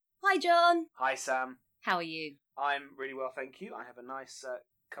Hi, John. Hi, Sam. How are you? I'm really well, thank you. I have a nice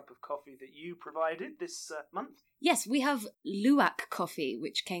cup of coffee that you provided this month. Yes, we have Luwak coffee,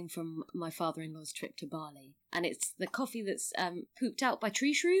 which came from my father-in-law's trip to Bali. And it's the coffee that's pooped out by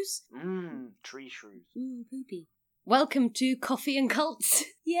tree shrews. Tree shrews. Poopy. Welcome to Coffee and Cults.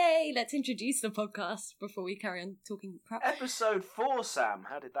 Yay, let's introduce the podcast before we carry on talking crap. Episode 4, Sam.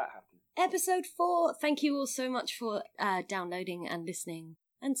 How did that happen? Episode 4. Thank you all so much for downloading and listening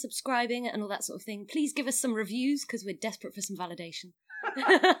and subscribing and all that sort of thing. Please give us some reviews because we're desperate for some validation.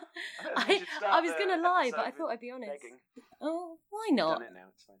 I was going to lie, but I thought I'd be honest. Begging. Oh, why not? You've done it now,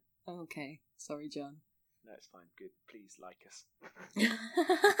 it's fine. Okay, sorry, John. No, it's fine. Good. Please like us.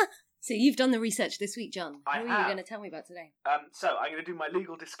 So you've done the research this week, John. I What are have. you going to tell me about today? So I'm going to do my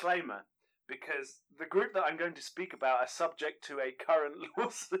legal disclaimer because the group that I'm going to speak about are subject to a current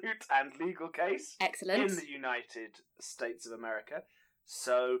lawsuit and legal case Excellent. in the United States of America.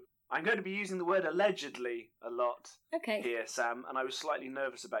 So I'm going to be using the word allegedly a lot Okay. here, Sam, and I was slightly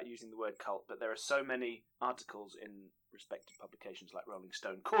nervous about using the word cult, but there are so many articles in respective publications like Rolling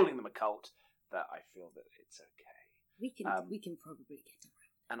Stone calling them a cult that I feel that it's okay. We can probably get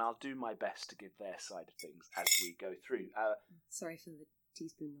around. And I'll do my best to give their side of things as we go through. Sorry for the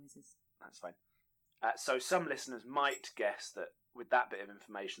teaspoon noises. That's fine. So some listeners might guess that with that bit of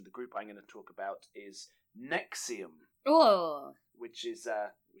information, the group I'm going to talk about is NXIVM, Oh, which is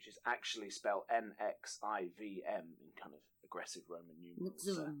actually spelled NXIVM in kind of aggressive Roman numerals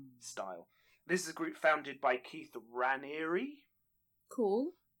style. This is a group founded by Keith Raniere,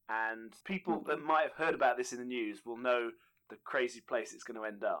 cool. and people that might have heard about this in the news will know the crazy place it's going to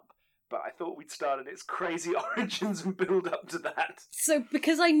end up. But I thought we'd start at its crazy origins and build up to that. So,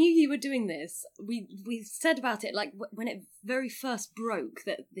 because I knew you were doing this, we said about it, like, when it very first broke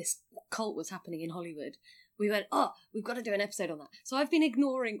that this cult was happening in Hollywood, we went, oh, we've got to do an episode on that. So I've been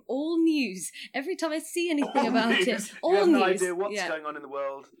ignoring all news. Every time I see anything about it, all you have news. no idea what's going on in the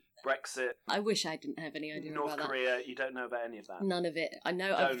world. Brexit. I wish I didn't have any idea North about Korea. You don't know about any of that. that. None of it. I know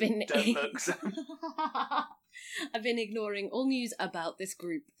Don't look. I've been ignoring all news about this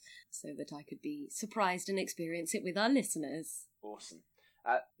group so that I could be surprised and experience it with our listeners. Awesome.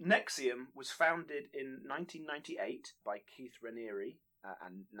 NXIVM was founded in 1998 by Keith Raniere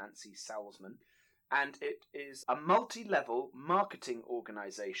and Nancy Salzman, and it is a multi-level marketing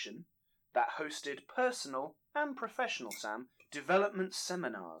organisation that hosted personal and professional, Sam, development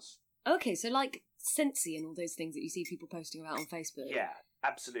seminars. Okay, so like Sensi and all those things that you see people posting about on Facebook. Yeah,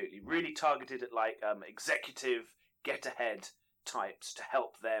 absolutely. Really targeted at like executive get-ahead types to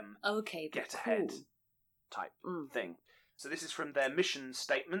help them get ahead type thing. So this is from their mission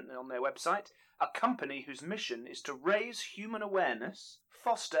statement on their website. A company whose mission is to raise human awareness,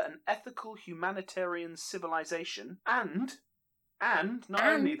 foster an ethical humanitarian civilization, and not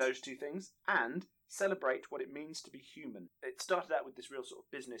only those two things, and celebrate what it means to be human. It started out with this real sort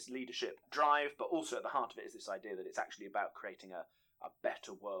of business leadership drive, but also at the heart of it is this idea that it's actually about creating a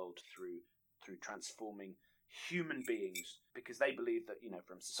better world through transforming human beings, because they believe that,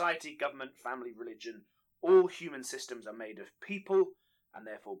 from society, government, family, religion, all human systems are made of people, and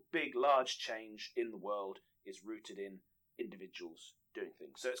therefore big, large change in the world is rooted in individuals doing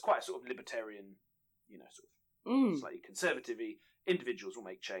things. So it's quite a sort of libertarian, sort of slightly conservative-y. Individuals will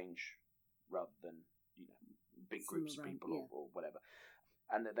make change rather than, big groups of people or whatever.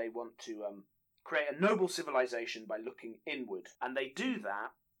 And that they want to create a noble civilization by looking inward. And they do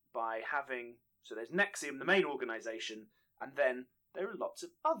that by having... So there's NXIVM, the main organisation, and then there are lots of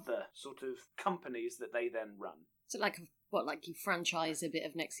other sort of companies that they then run. So like you franchise a bit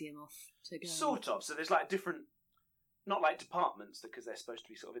of NXIVM off to go? Sort of. So there's like different, not like departments, because they're supposed to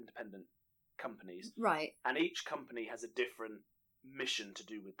be sort of independent companies. Right. And each company has a different mission to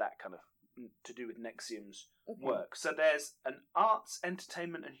do with that kind of, to do with NXIVM's work. So there's an arts,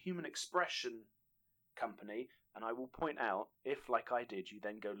 entertainment and human expression company, and I will point out, if, like I did, you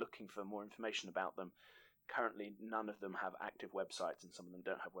then go looking for more information about them, currently none of them have active websites, and some of them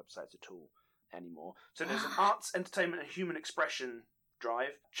don't have websites at all anymore. So there's an arts, entertainment and human expression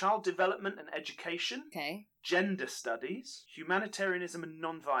drive, child development and education, gender studies, humanitarianism and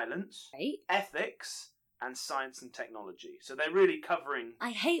non-violence, ethics, and science and technology. So they're really covering...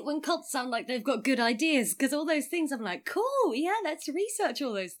 I hate when cults sound like they've got good ideas, because all those things, I'm like, cool, yeah, let's research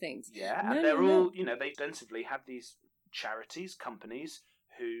all those things. Yeah, and they're all, they extensively have these charities, companies,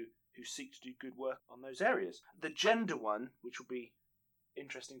 who seek to do good work on those areas. The gender one, which will be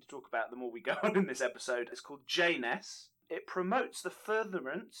interesting to talk about the more we go on in this episode, is called JNES. It promotes the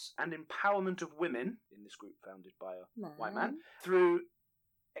furtherance and empowerment of women, in this group founded by a white man, through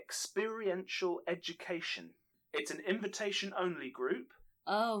experiential education. It's an invitation-only group,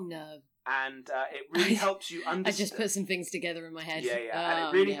 Oh, no. And it really helps you understand... I just put some things together in my head. Yeah. And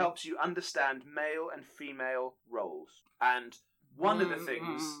it really helps you understand male and female roles. And one of the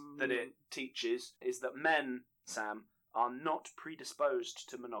things that it teaches is that men, Sam, are not predisposed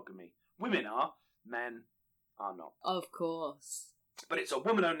to monogamy. Women are, men are not. Of course. But it's a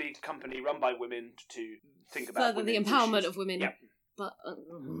woman-only company run by women to think about further the empowerment issues. Of women. Yep. But...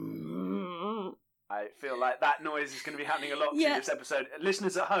 I feel like that noise is going to be happening a lot through this episode.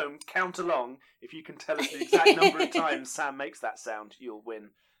 Listeners at home, count along. If you can tell us the exact number of times Sam makes that sound, you'll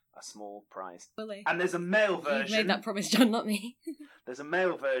win a small prize. Really? And there's a male version. You made that promise, John, not me. There's a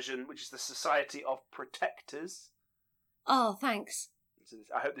male version, which is the Society of Protectors. Oh, thanks. So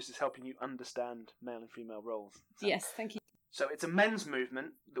I hope this is helping you understand male and female roles. Sam. Yes, thank you. So it's a men's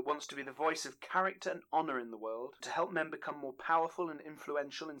movement that wants to be the voice of character and honour in the world, to help men become more powerful and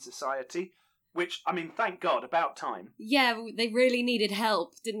influential in society. Which, I mean, thank God, about time. Yeah, they really needed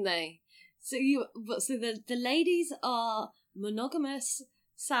help, didn't they? So the ladies are monogamous,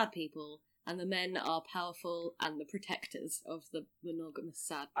 sad people, and the men are powerful and the protectors of the monogamous,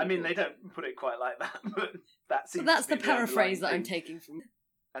 sad people. I mean, they don't put it quite like that, but that seems that's to be the paraphrase that I'm taking from.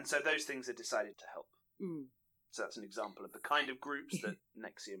 And so those things are decided to help. Mm. So that's an example of the kind of groups that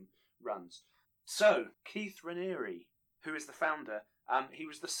NXIVM runs. So, Keith Raniere, who is the founder, he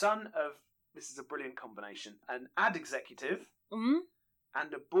was the son of... This is a brilliant combination. An ad executive and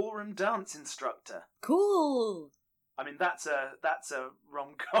a ballroom dance instructor. Cool. I mean, that's a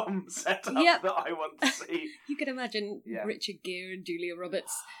rom-com setup that I want to see. You can imagine Richard Gere and Julia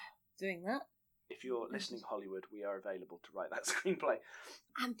Roberts doing that. If you're listening, Hollywood, we are available to write that screenplay.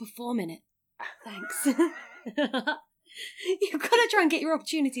 And perform in it. Thanks. You've got to try and get your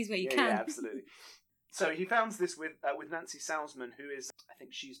opportunities where you can. Yeah, absolutely. So he founds this with Nancy Salzman, who is, I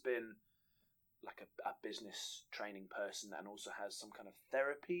think she's been... like a business training person and also has some kind of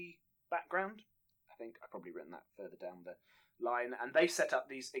therapy background. I think I've probably written that further down the line. And they set up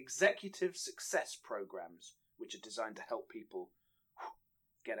these executive success programs, which are designed to help people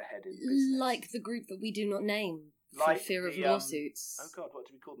get ahead in business. Like the group that we do not name for fear of lawsuits. Oh God, what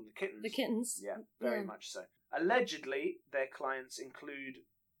do we call them? The Kittens. The Kittens. Yeah, very much so. Allegedly, their clients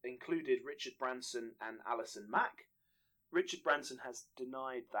included Richard Branson and Alison Mack. Richard Branson has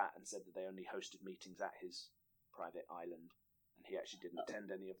denied that and said that they only hosted meetings at his private island, and he actually didn't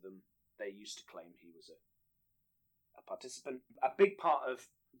attend any of them. They used to claim he was a participant. A big part of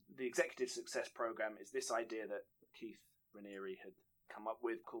the Executive Success Program is this idea that Keith Raniere had come up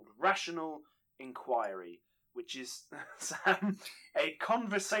with called Rational Inquiry, which is, Sam, a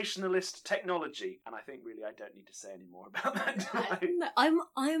conversationalist technology. And I think really I don't need to say any more about that, do I?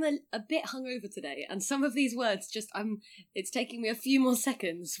 I'm a bit hungover today, and some of these words it's taking me a few more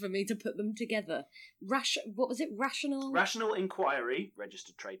seconds for me to put them together. What was it? Rational Inquiry,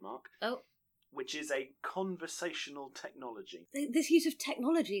 registered trademark. Oh. Which is a conversational technology. This use of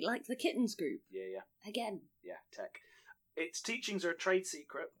technology, like the Kittens group. Yeah. Again. Yeah, tech. Its teachings are a trade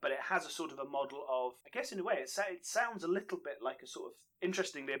secret, but it has a sort of a model of, I guess in a way, it sounds a little bit like a sort of,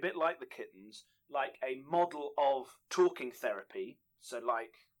 interestingly, a bit like the Kittens, like a model of talking therapy, so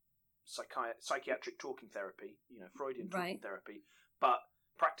like psychiatric talking therapy, Freudian talking therapy, but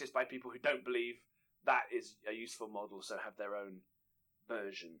practiced by people who don't believe that is a useful model, so have their own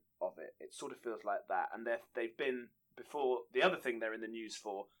version of it. It sort of feels like that, and they've been, before, the other thing they're in the news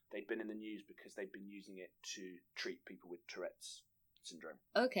for, they'd been in the news because they'd been using it to treat people with Tourette's syndrome.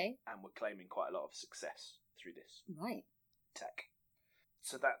 Okay. And were claiming quite a lot of success through this tech.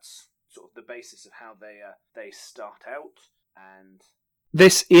 So that's sort of the basis of how they start out. And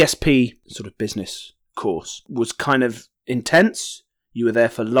this ESP sort of business course was kind of intense. You were there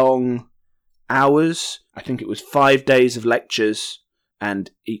for long hours. I think it was 5 days of lectures,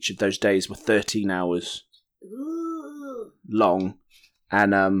 and each of those days were 13 hours long.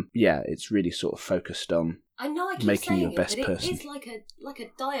 And it's really sort of focused on making you a best person. It is like a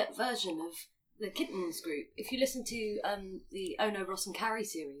diet version of the Kittens group. If you listen to the Ono, Ross and Carrie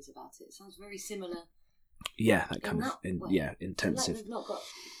series about it sounds very similar. Yeah, that kind of intensive. Like we've not got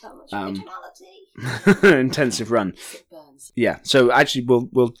that much originality. Intensive run. It burns. Yeah, so actually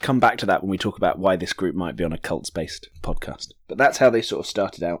we'll come back to that when we talk about why this group might be on a cults-based podcast. But that's how they sort of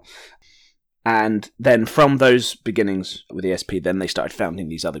started out. And then from those beginnings with ESP, then they started founding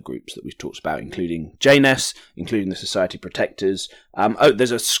these other groups that we've talked about, including JNES, including the Society of Protectors.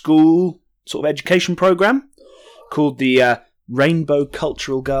 There's a school sort of education program called the Rainbow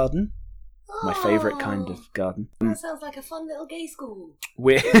Cultural Garden. My favourite kind of garden. That sounds like a fun little gay school.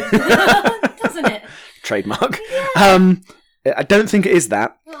 Doesn't it? Trademark. Yeah. I don't think it is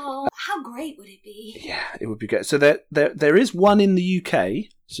that. Oh, how great would it be? Yeah, it would be good. So there is one in the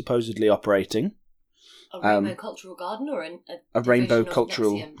UK supposedly operating. A rainbow cultural garden, or a rainbow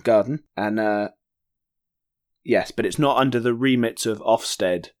cultural garden, and yes, but it's not under the remits of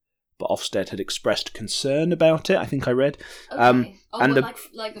Ofsted. But Ofsted had expressed concern about it, I think I read. Okay.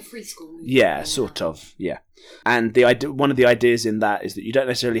 Like the free school movement. Yeah, sort of, yeah. And one of the ideas in that is that you don't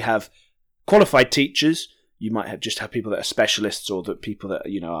necessarily have qualified teachers. You might just have people that are specialists, or that people that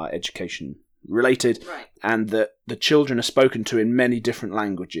are education related, right. And that the children are spoken to in many different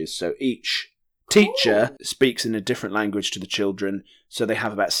languages. So each teacher speaks in a different language to the children. So they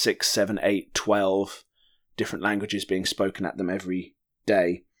have about 6, 7, 8, 12 different languages being spoken at them every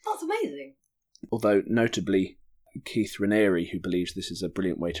day. That's amazing. Although, notably, Keith Raniere, who believes this is a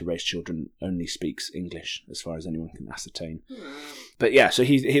brilliant way to raise children, only speaks English, as far as anyone can ascertain. But yeah, so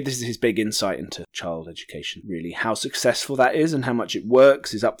this is his big insight into child education, really. How successful that is and how much it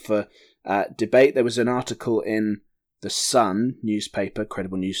works is up for debate. There was an article in The Sun newspaper,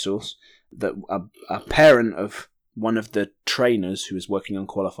 credible news source, that a parent of one of the trainers who was working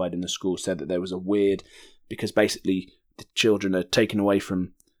unqualified in the school said that there was a weird... because basically the children are taken away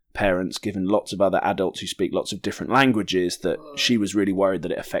from parents, given lots of other adults who speak lots of different languages, that she was really worried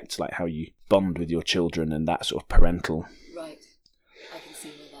that it affects like how you bond with your children and that sort of parental right. I can see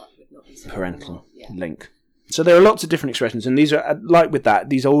where that would not be so parental link. So there are lots of different expressions, and these are, like with that,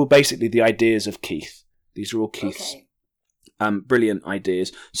 these are all basically the ideas of Keith. These are all Keith's brilliant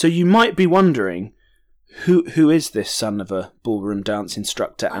ideas. So you might be wondering, who is this son of a ballroom dance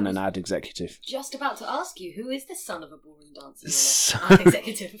instructor and an ad executive? Just about to ask you, who is this son of a ballroom dancer and an ad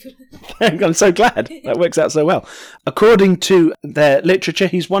executive? I'm so glad. That works out so well. According to their literature,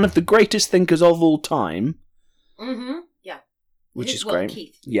 he's one of the greatest thinkers of all time. Mm-hmm. Yeah. Which is great.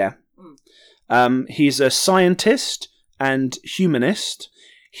 Keith. Yeah. He's a scientist and humanist.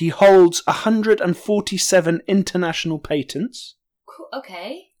 He holds 147 international patents. Cool.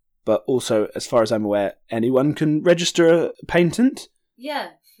 Okay. But also, as far as I'm aware, anyone can register a patent. Yeah,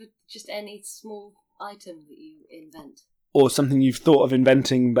 for just any small item that you invent. Or something you've thought of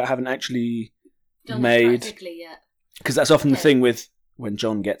inventing but haven't actually done made. It practically yet. Because that's often the thing with when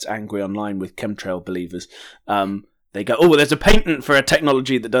John gets angry online with chemtrail believers. They go, well, there's a patent for a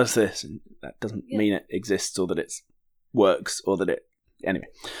technology that does this. And that doesn't mean it exists or that it works or that it... Anyway.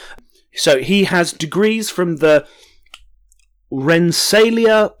 So he has degrees from the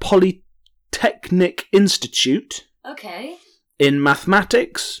Rensselaer Polytechnic Institute. Okay. In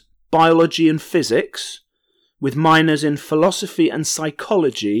mathematics, biology and physics, with minors in philosophy and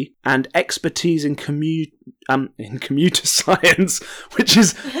psychology and expertise in commuter science, which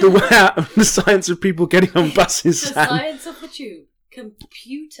is the science of people getting on buses. The science of the tube.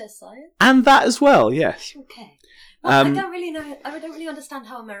 Computer science? And that as well, yes. Okay. Well, I don't really know. I don't really understand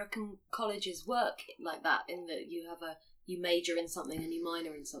how American colleges work like that, in that you major in something and you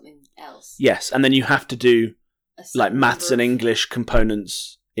minor in something else. Yes, and then you have to do like maths and English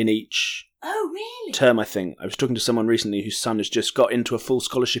components in each term, I think. I was talking to someone recently whose son has just got into a full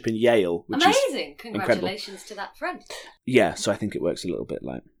scholarship in Yale, which amazing. Is Congratulations to that friend. Yeah, so I think it works a little bit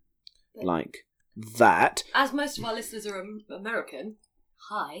like that. As most of our listeners are American,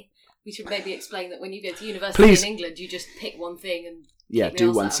 we should maybe explain that when you go to university in England, you just pick one thing and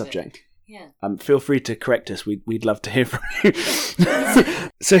do one subject. Yeah. Feel free to correct us. We'd love to hear from you.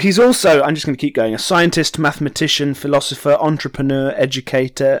 So he's also, I'm just going to keep going, a scientist, mathematician, philosopher, entrepreneur,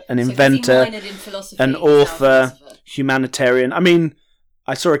 educator, an inventor, an author, humanitarian. I mean,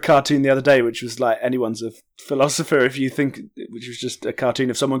 I saw a cartoon the other day which was like, anyone's a philosopher if you think, which was just a cartoon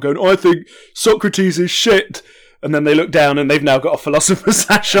of someone going, I think Socrates is shit. And then they look down and they've now got a philosopher's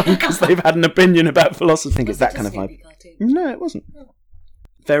sash on because they've had an opinion about philosophy. I think it's that kind of vibe. Cartoon? No, it wasn't. Oh.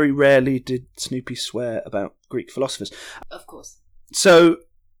 Very rarely did Snoopy swear about Greek philosophers. Of course. So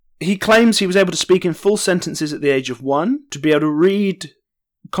he claims he was able to speak in full sentences at the age of 1, to be able to read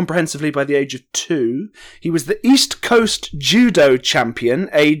comprehensively by the age of 2. He was the East Coast judo champion,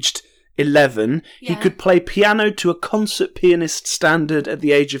 aged 11. Yeah. He could play piano to a concert pianist standard at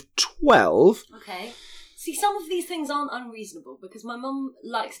the age of 12. Okay. See, some of these things aren't unreasonable, because my mum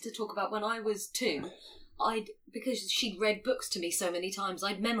likes to talk about when I was 2, because she'd read books to me so many times,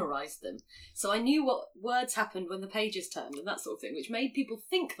 I'd memorised them. So I knew what words happened when the pages turned and that sort of thing, which made people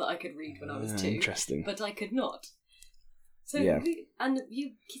think that I could read when I was 2. Interesting. But I could not. So, and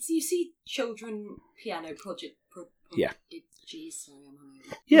you see children piano project. Yeah. Sorry, I'm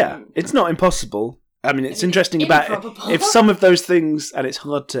hungover. Yeah, it's not impossible. I mean, it's interesting about if some of those things, and it's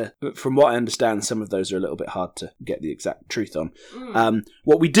hard to, from what I understand, some of those are a little bit hard to get the exact truth on.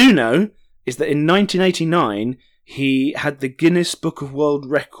 What we do know is that in 1989, He had the Guinness Book of World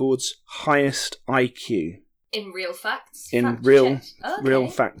Records highest IQ. In real facts? In real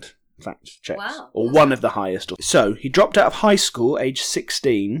fact checks. Wow. Or one of the highest. So, he dropped out of high school age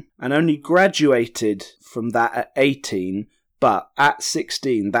 16 and only graduated from that at 18, but at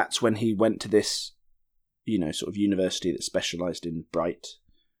 16, that's when he went to this, sort of university that specialised in bright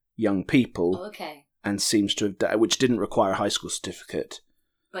young people. Oh, okay. And seems to have, which didn't require a high school certificate.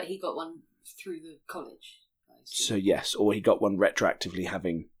 But he got one through the college. So yes, or he got one retroactively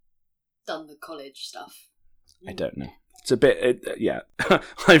having done the college stuff. I don't know. It's a bit, yeah.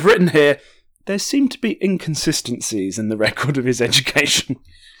 I've written here, there seem to be inconsistencies in the record of his education.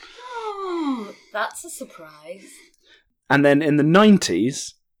 Oh, that's a surprise. And then in the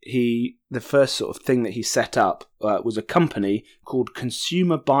 90s, the first sort of thing that he set up was a company called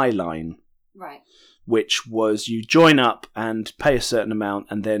Consumer Byline. Right. Which was you join up and pay a certain amount,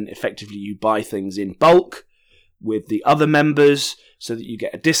 and then effectively you buy things in bulk with the other members so that you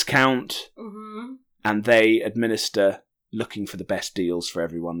get a discount, and they administer looking for the best deals for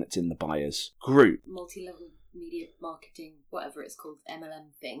everyone that's in the buyer's group. Multi-level media marketing, whatever it's called,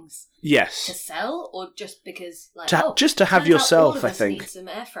 MLM things. Yes. To sell, or just because, just to have yourself, all of us I think. Need some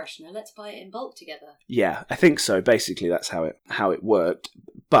air freshener. Let's buy it in bulk together. Yeah, I think so. Basically, that's how it worked.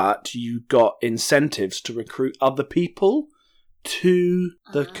 But you got incentives to recruit other people to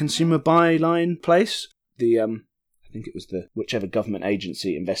the Consumer Byline place. I think it was whichever government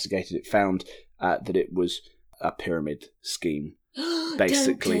agency investigated it found that it was a pyramid scheme,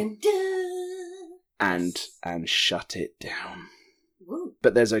 basically. Dun, dun, dun. And shut it down. Woo.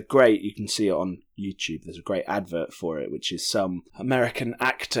 But there's you can see it on YouTube, there's a great advert for it, which is some American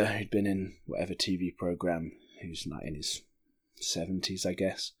actor who'd been in whatever TV programme, who's like in his 70s, I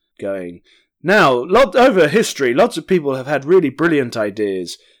guess, going, now, over history, lots of people have had really brilliant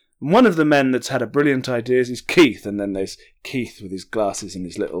ideas. And one of the men that's had a brilliant idea is Keith, and then there's Keith with his glasses and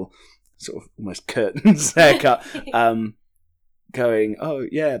his little sort of almost curtains haircut, going, oh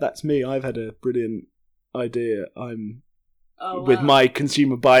yeah, that's me, I've had a brilliant idea, with my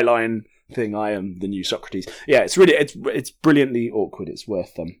Consumer Byline thing, I am the new Socrates. Yeah, it's brilliantly awkward. It's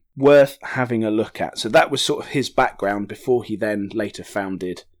worth having a look at. So that was sort of his background before he then later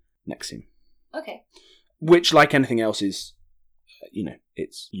founded NXIVM. Okay. Which, like anything else, is,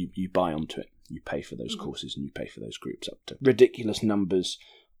 it's you buy onto it. You pay for those courses and you pay for those groups up to ridiculous numbers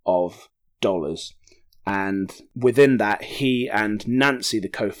of dollars. And within that, he and Nancy, the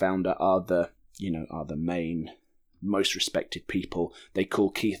co-founder, are the main, most respected people. They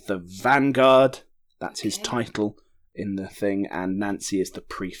call Keith the Vanguard. That's his title in the thing. And Nancy is the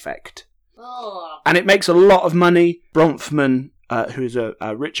prefect. Oh. And it makes a lot of money. Bronfman, who's a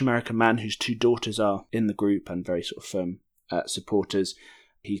rich American man whose two daughters are in the group and very sort of firm supporters.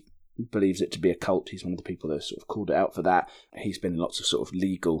 He believes it to be a cult. He's one of the people that sort of called it out for that. He's been in lots of sort of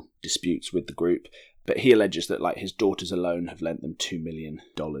legal disputes with the group. But he alleges that his daughters alone have lent them $2 million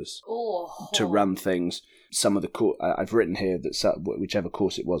to run things. Some of the I've written here that whichever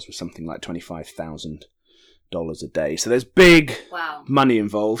course it was something like $25,000 a day. So there's big money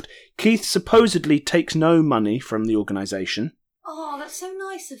involved. Keith supposedly takes no money from the organisation. Oh, that's so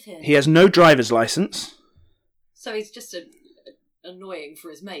nice of him. He has no driver's licence. So he's just annoying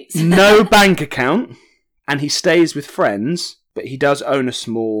for his mates. No bank account. And he stays with friends, but he does own a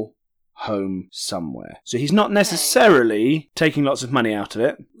small home somewhere. So he's not necessarily taking lots of money out of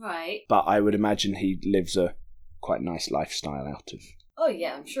it. Right. But I would imagine he lives a quite nice lifestyle out of... Oh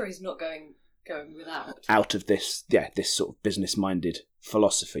yeah, I'm sure he's not going without. Out of this sort of business-minded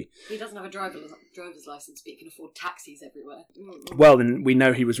philosophy. He doesn't have a driver's license, but he can afford taxis everywhere. Well, then we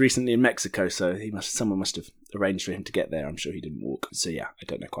know he was recently in Mexico, so someone must have arranged for him to get there. I'm sure he didn't walk. So yeah, I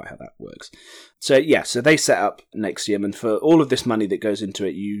don't know quite how that works. So yeah, so they set up NXIVM, and for all of this money that goes into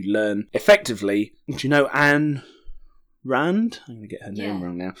it, you learn effectively. Do you know Ayn Rand? I'm going to get her name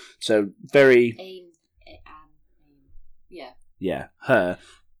wrong now. So very... Yeah. Yeah, her.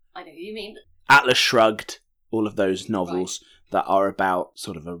 I know who you mean. Atlas Shrugged, all of those novels that are about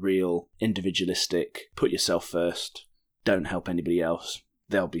sort of a real individualistic, put yourself first, don't help anybody else.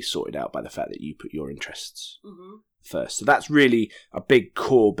 They'll be sorted out by the fact that you put your interests first. So that's really a big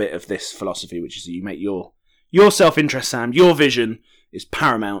core bit of this philosophy, which is that you make your self-interest, Sam, your vision is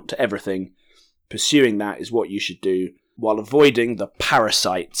paramount to everything. Pursuing that is what you should do while avoiding the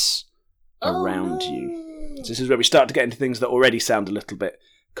parasites around you. So this is where we start to get into things that already sound a little bit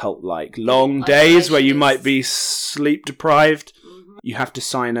cult-like. Long days where you might be sleep deprived. You have to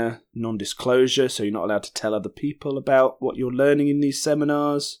sign a non-disclosure, so you're not allowed to tell other people about what you're learning in these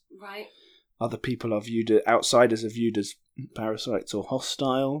seminars. Right. Other people are outsiders are viewed as parasites or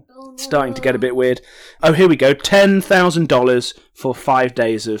hostile. Oh, no. Starting to get a bit weird. Oh, here we go. $10,000 for 5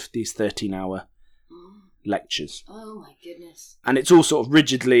 days of these 13-hour lectures. Oh my goodness. And it's all sort of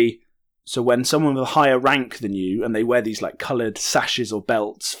rigidly... So when someone with a higher rank than you, and they wear these like coloured sashes or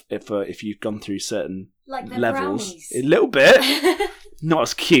belts if you've gone through certain levels. Brownies. A little bit. Not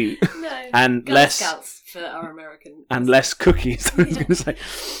as cute. No. And Girl less... Scouts for our American... And less cookies, I was going to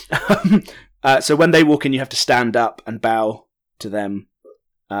say. So when they walk in, you have to stand up and bow to them.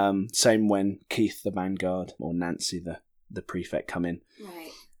 Same when Keith, the vanguard, or Nancy, the prefect, come in. Right.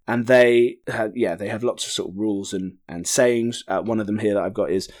 And they have lots of sort of rules and sayings. One of them here that I've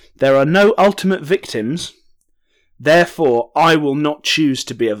got is, there are no ultimate victims, therefore I will not choose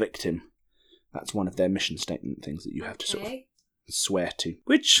to be a victim. That's one of their mission statement things that you have to sort of swear to,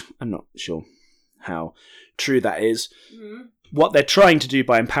 which I'm not sure how true that is. Mm-hmm. What they're trying to do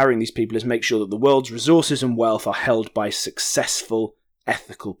by empowering these people is make sure that the world's resources and wealth are held by successful,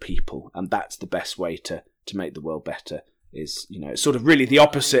 ethical people, and that's the best way to make the world better. Is, it's sort of really the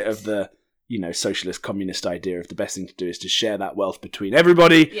opposite of the, socialist communist idea of the best thing to do is to share that wealth between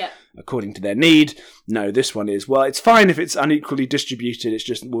everybody according to their need. No, this one is, well, it's fine if it's unequally distributed. It's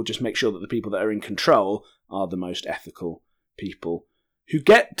just, we'll just make sure that the people that are in control are the most ethical people who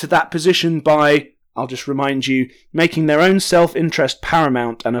get to that position by, I'll just remind you, making their own self-interest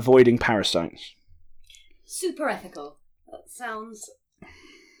paramount and avoiding parasites. Super ethical. That sounds...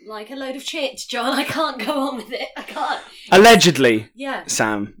 like a load of shit, John. I can't go on with it. I can't. Allegedly. Yeah.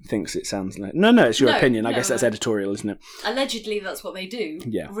 Sam thinks it sounds like... No, it's your opinion. I guess that's editorial, isn't it? Allegedly, that's what they do.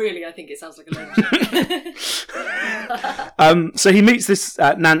 Yeah. Really, I think it sounds like a load of shit. So he meets this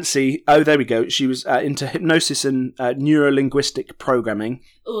Nancy. Oh, there we go. She was into hypnosis and neuro-linguistic programming.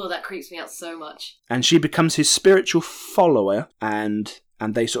 Oh, that creeps me out so much. And she becomes his spiritual follower, and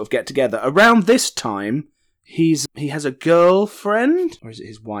they sort of get together. Around this time... He has a girlfriend, or is it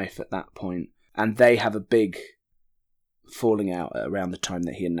his wife at that point? And they have a big falling out around the time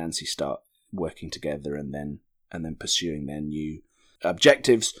that he and Nancy start working together and then pursuing their new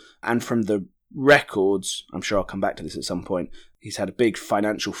objectives. And from the records, I'm sure I'll come back to this at some point, he's had a big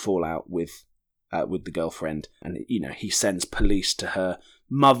financial fallout with the girlfriend, and he sends police to her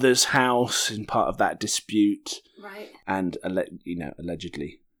mother's house in part of that dispute. Right. And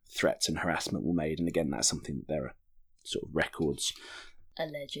allegedly threats and harassment were made, and again, that's something that there are sort of records.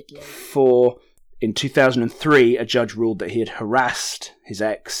 Allegedly. In 2003, a judge ruled that he had harassed his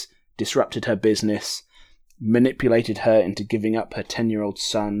ex, disrupted her business, manipulated her into giving up her 10-year-old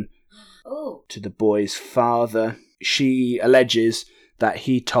son to the boy's father. She alleges that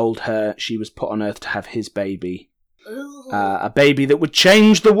he told her she was put on earth to have his baby. A baby that would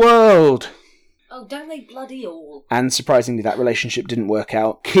change the world. Oh, don't they bloody all? And surprisingly, that relationship didn't work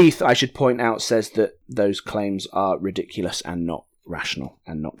out. Keith, I should point out, says that those claims are ridiculous and not rational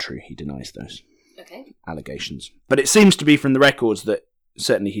and not true. He denies those allegations. But it seems to be from the records that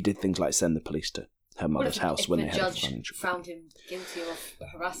certainly he did things like send the police to her mother's house when they had a financial... If the judge found him guilty of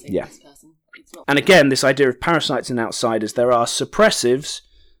harassing this person, it's not... And again, this idea of parasites and outsiders, there are suppressives,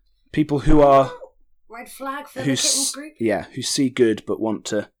 people who are... Red flag for the kittens group? Yeah, who see good but want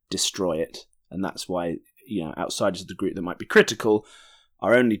to destroy it. And that's why, outsiders of the group that might be critical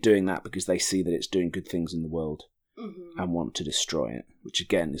are only doing that because they see that it's doing good things in the world and want to destroy it, which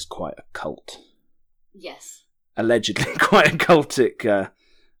again is quite a cult. Yes. Allegedly quite a cultic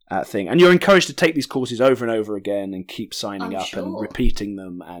thing. And you're encouraged to take these courses over and over again and keep signing up and repeating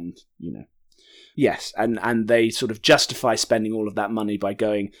them and, Yes, and they sort of justify spending all of that money by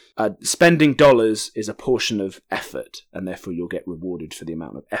going, spending dollars is a portion of effort, and therefore you'll get rewarded for the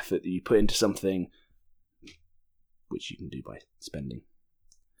amount of effort that you put into something, which you can do by spending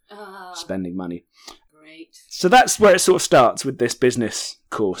money. Great. So that's where it sort of starts with this business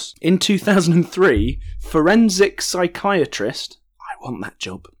course. In 2003, forensic psychiatrist, I want that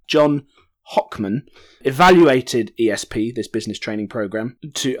job, John Hockman, evaluated ESP, this business training program,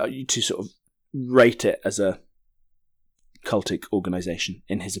 to sort of rate it as a cultic organisation,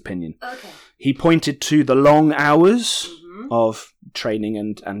 in his opinion. Okay. He pointed to the long hours of training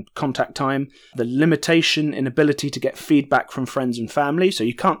and contact time, the limitation in ability to get feedback from friends and family, so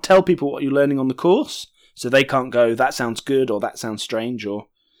you can't tell people what you're learning on the course, so they can't go, that sounds good, or that sounds strange, or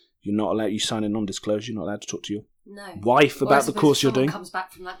you're not allowed, you sign a non-disclosure, you're not allowed to talk to your wife about the course you're doing. If someone comes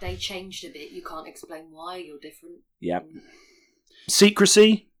back from that day changed a bit, you can't explain why you're different. Yeah.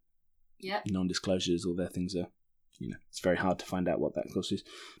 Secrecy. Yeah. Non-disclosures, all their things are, it's very hard to find out what that course is.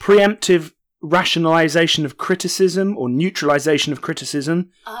 Preemptive rationalisation of criticism or neutralisation of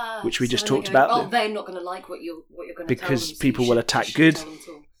criticism, which we just talked about. Oh, they're not going to like what you're going to tell them. Because people will attack good.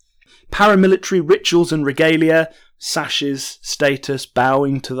 Paramilitary rituals and regalia. sashes, status,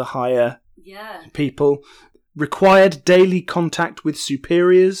 bowing to the higher people, required daily contact with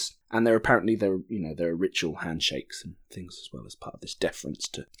superiors, and there are ritual handshakes and things as well as part of this deference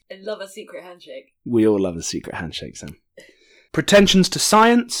to. I love a secret handshake. We all love a secret handshake, Sam. Pretensions to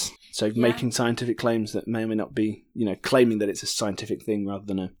science, so making scientific claims that may or may not be, claiming that it's a scientific thing rather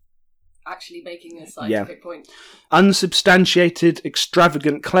than actually making a scientific point. Unsubstantiated,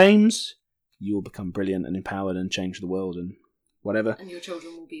 extravagant claims. You will become brilliant and empowered and change the world and whatever. And your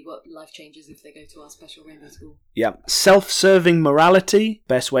children will be life changers if they go to our special rainbow school. Yeah. Self-serving morality.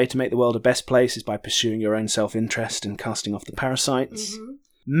 Best way to make the world a best place is by pursuing your own self-interest and casting off the parasites. Mm-hmm.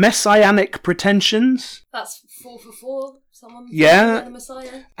 Messianic pretensions. That's 4 for 4. Someone the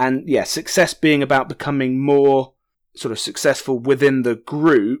Messiah. And success being about becoming more sort of successful within the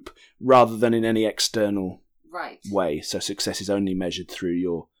group rather than in any external way. So success is only measured through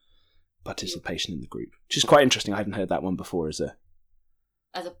your participation in the group, which is quite interesting. I hadn't heard that one before as a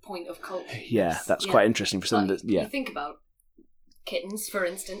point of culture. Yeah, that's quite interesting for someone that. Yeah, you think about kittens, for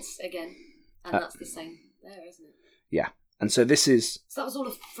instance, again, and that's the same there, isn't it? Yeah, and so this is. So that was all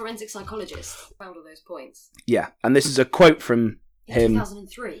of forensic psychologists found all those points. Yeah, and this is a quote from him.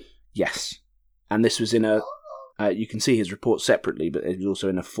 2003. Yes, and this was in a. You can see his report separately, but it was also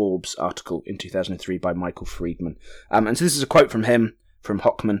in a Forbes article in 2003 by Michael Friedman. And so this is a quote from him, from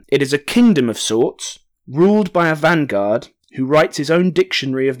Hockman. It is a kingdom of sorts, ruled by a vanguard who writes his own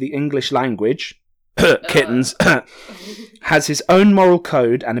dictionary of the English language, kittens, has his own moral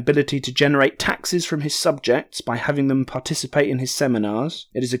code and ability to generate taxes from his subjects by having them participate in his seminars.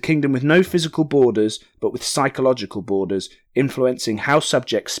 It is a kingdom with no physical borders, but with psychological borders, influencing how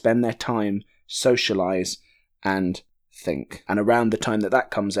subjects spend their time, socialise, and think. And around the time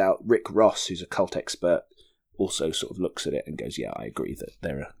that comes out, Rick Ross, who's a cult expert, also sort of looks at it and goes, I agree that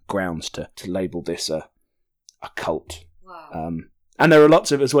there are grounds to label this a cult. Wow. And there are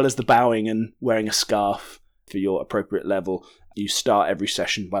lots of, as well as the bowing and wearing a scarf for your appropriate level, you start every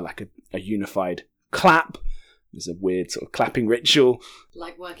session by a unified clap. There's a weird sort of clapping ritual.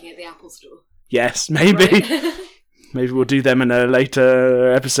 Like working at the Apple Store. Yes, maybe. Right. Maybe we'll do them in a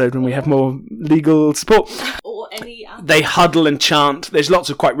later episode when we have more legal support. Or any Apple. They huddle and chant. There's lots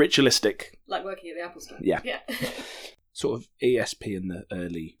of quite ritualistic. Like working at the Apple Store. Yeah. Sort of ESP in the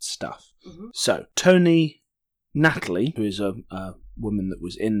early stuff. Mm-hmm. So, Toni Natalie, who is a woman that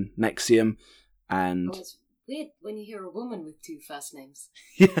was in NXIVM, and... Oh, it's weird when you hear a woman with 2 first names.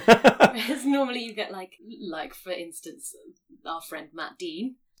 Yeah. Whereas normally you get, like for instance, our friend Matt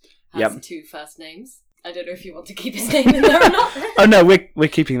Dean has 2 first names. I don't know if you want to keep his name in there or not. Oh no, we're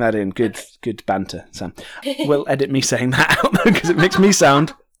keeping that in. Good banter, Sam. We'll edit me saying that out though, because it makes me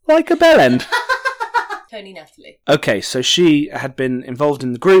sound like a bellend. Toni Natalie. Okay, so she had been involved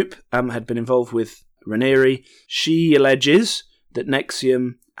in the group, had been involved with Raniere. She alleges that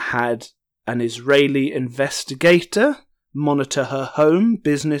NXIVM had an Israeli investigator monitor her home,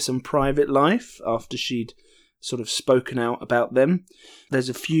 business and private life after she'd sort of spoken out about them. There's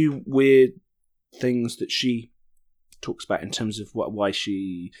a few weird things that she talks about in terms of why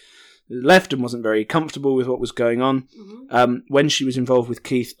she left and wasn't very comfortable with what was going on. Mm-hmm. When she was involved with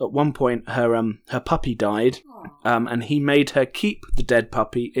Keith, at one point her puppy died, and he made her keep the dead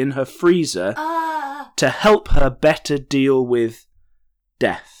puppy in her freezer to help her better deal with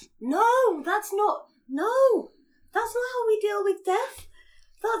death. No, that's not how we deal with death.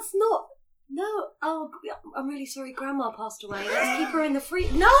 That's not. No, I'm really sorry Grandma passed away. Let's keep her in the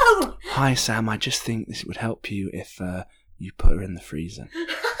freezer. No! Hi, Sam, I just think this would help you if you put her in the freezer.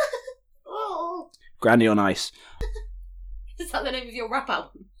 Oh. Granny on Ice. Is that the name of your rap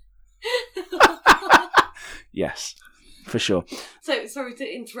album? Yes, for sure. So, sorry to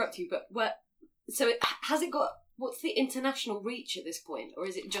interrupt you, but what's the international reach at this point? Or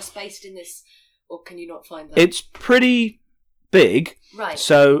is it just based in this, or can you not find that? It's pretty big. Right.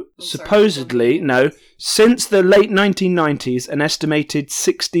 So supposedly, since the late 1990s, an estimated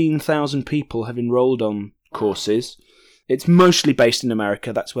 16,000 people have enrolled on courses. It's mostly based in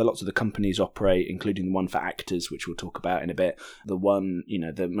America. That's where lots of the companies operate, including the one for actors, which we'll talk about in a bit. The one,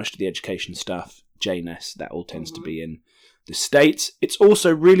 most of the education stuff, JNES, that all tends to be in the States. It's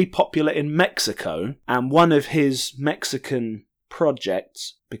also really popular in Mexico, and one of his Mexican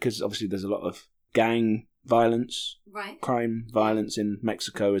projects, because obviously there's a lot of gang violence, crime violence in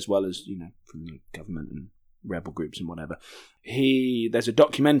Mexico, as well as, from the government and rebel groups and whatever. There's a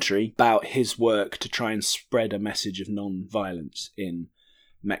documentary about his work to try and spread a message of non-violence in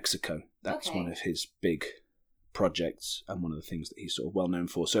Mexico. That's one of his big projects and one of the things that he's sort of well known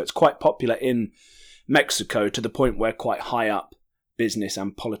for. So it's quite popular in Mexico to the point where quite high up business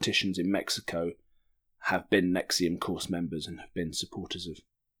and politicians in Mexico have been NXIVM course members and have been supporters of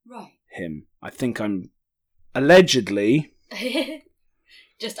him. I think I'm allegedly...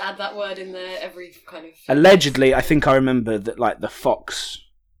 Just add that word in there every kind of... Allegedly, I think I remember that, like, the Fox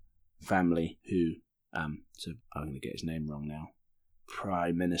family who... so I'm going to get his name wrong now.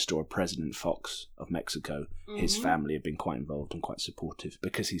 Prime Minister or President Fox of Mexico, his family have been quite involved and quite supportive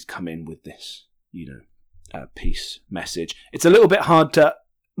because he's come in with this, peace message. It's a little bit hard to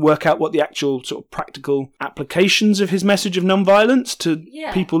work out what the actual sort of practical applications of his message of non-violence to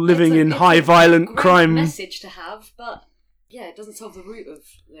people living in high violent crime. Message to have, but it doesn't solve the root of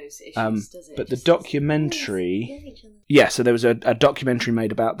those issues, does it? But the documentary, so there was a documentary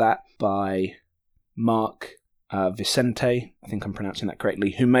made about that by Mark Vicente, I think I'm pronouncing that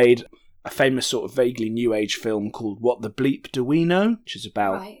correctly, who made a famous sort of vaguely new age film called What the Bleep Do We Know, which is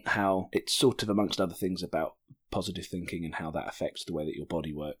about how it's sort of, amongst other things, about positive thinking and how that affects the way that your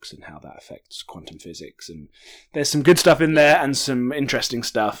body works and how that affects quantum physics. And there's some good stuff in there and some interesting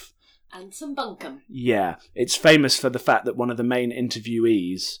stuff. And some bunkum. Yeah. It's famous for the fact that one of the main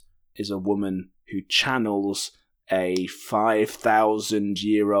interviewees is a woman who channels a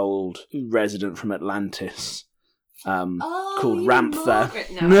 5,000-year-old resident from Atlantis called Ramtha.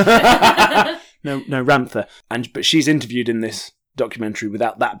 No, Ramtha. But she's interviewed in this documentary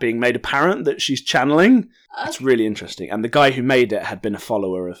without that being made apparent that she's channeling. It's really interesting. And the guy who made it had been a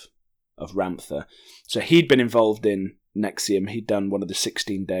follower of Ramtha. So he'd been involved in NXIVM. He'd done one of the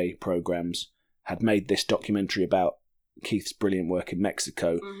 16-day programs, had made this documentary about Keith's brilliant work in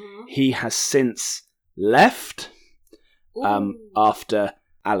Mexico. He has since left after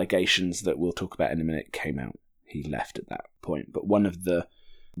allegations that we'll talk about in a minute came out. He left at that point. But one of the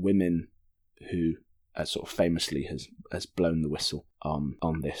women who sort of famously has blown the whistle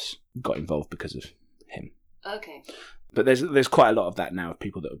on this got involved because of him. Okay. But there's quite a lot of that now of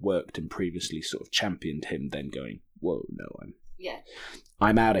people that have worked and previously sort of championed him then going, whoa, no,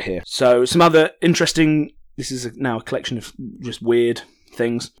 I'm out of here. So some other interesting, this is now a collection of just weird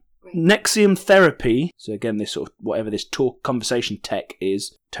things. Right. NXIVM therapy, so again, this sort of, whatever this conversation tech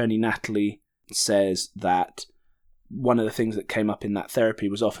is, Tony Natalie says that one of the things that came up in that therapy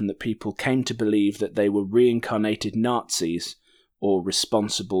was often that people came to believe that they were reincarnated Nazis or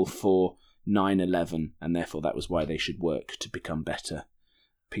responsible for 9/11, and therefore that was why they should work to become better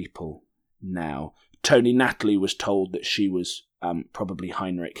people now. Tony Natalie was told that she was probably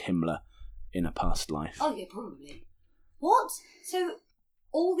Heinrich Himmler in a past life. Oh, yeah, probably. What? So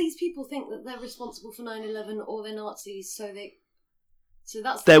all these people think that they're responsible for 9/11 or they're Nazis, so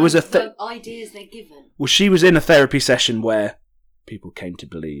that's the ideas they're given. Well, she was in a therapy session where people came to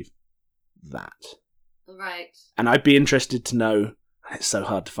believe that. Right. And I'd be interested to know, it's so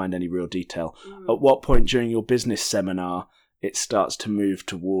hard to find any real detail, at what point during your business seminar it starts to move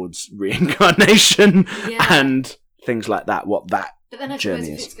towards reincarnation and things like that, what that But then I journey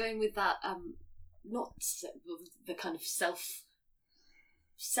suppose if is. it's going with that, not the kind of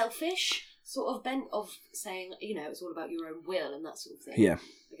selfish sort of bent of saying, it's all about your own will and that sort of thing. Yeah.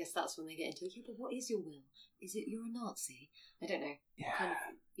 I guess that's when they get into, but what is your will? Is it you're a Nazi? I don't know. Yeah. Kind of,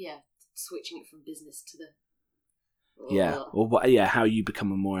 switching it from business to the... Yeah, or how you become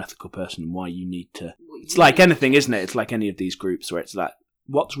a more ethical person and why you need to... It's like anything, isn't it? It's like any of these groups where it's like,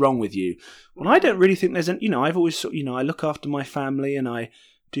 what's wrong with you? Well, I don't really think there's I've always, I look after my family and I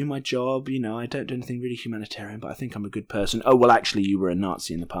do my job, I don't do anything really humanitarian, but I think I'm a good person. Oh, well, actually, you were a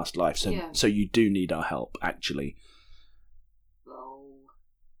Nazi in the past life, so you do need our help, actually. Oh,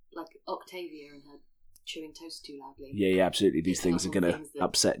 like Octavia and her chewing toast too loudly. Yeah, absolutely. These things are going to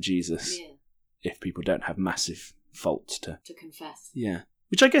upset Jesus if people don't have massive faults to confess. Yeah.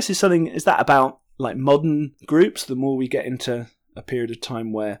 Which I guess is something, is that about like modern groups? The more we get into a period of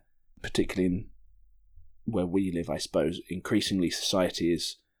time where, particularly in where we live, I suppose, increasingly society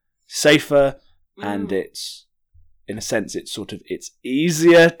is safer and it's, in a sense, it's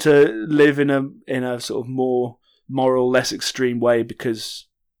easier to live in a sort of more moral, less extreme way because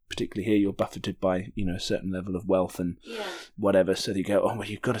particularly here you're buffeted by, a certain level of wealth and whatever. So you go, oh, well,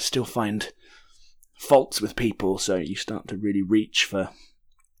 you've got to still find faults with people, so you start to really reach for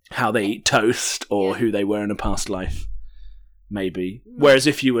how they eat toast or who they were in a past life, maybe. Whereas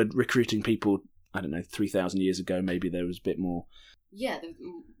if you were recruiting people, I don't know, 3,000 years ago, maybe there was a bit more...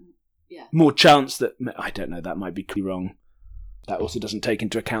 more chance that... I don't know, that might be wrong. That also doesn't take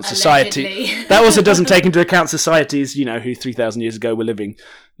into account society. That also doesn't take into account societies, who 3,000 years ago were living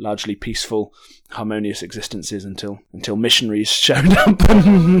largely peaceful, harmonious existences until missionaries showed up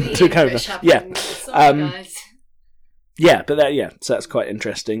and took over. Sorry, guys. Yeah, but so that's quite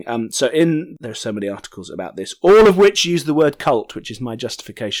interesting. There are so many articles about this, all of which use the word cult, which is my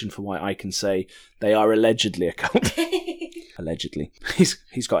justification for why I can say they are allegedly a cult. Allegedly.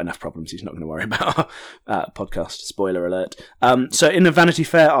 He's got enough problems. He's not going to worry about our podcast. Spoiler alert. So in a Vanity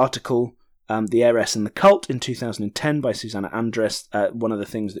Fair article, The Heiress and the Cult in 2010 by Susanna Andres, one of the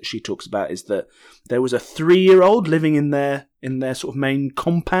things that she talks about is that there was a 3-year-old living in their sort of main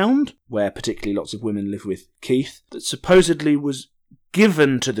compound, where particularly lots of women live with Keith, that supposedly was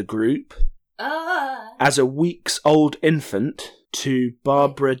given to the group as a weeks-old infant to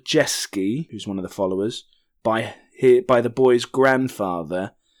Barbara Jeske, who's one of the followers, by the boy's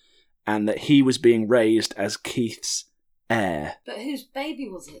grandfather, and that he was being raised as Keith's heir. But whose baby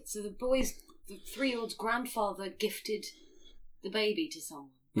was it? So the 3-year-old's grandfather gifted the baby to someone.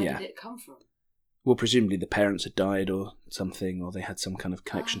 Where did it come from? Well, presumably the parents had died or something, or they had some kind of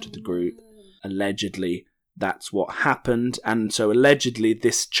connection to the group. Allegedly, that's what happened. And so allegedly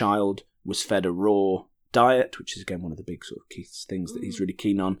this child was fed a raw diet, which is, again, one of the big sort of Keith's things that he's really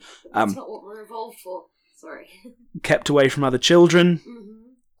keen on. That's not what we're evolved for. Sorry. Kept away from other children,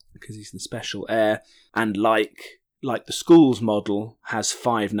 because he's the special heir. And like the school's model, has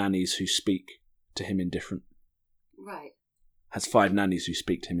 5 nannies who speak to him in different... Right. Has 5 nannies who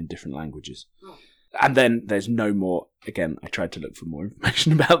speak to him in different languages. Right. And then there's no more... Again, I tried to look for more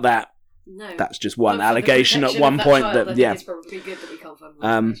information about that. No. That's just one allegation at one point. It's probably good that we can't find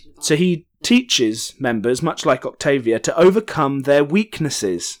more information about so he teaches members, much like Octavia, to overcome their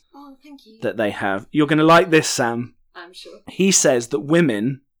weaknesses. Oh, thank you. That they have. You're going to like this, Sam. I'm sure. He says that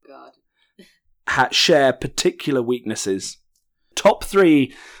women... share particular weaknesses. Top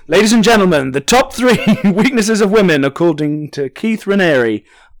 3, ladies and gentlemen, the top 3 weaknesses of women, according to Keith Raniere,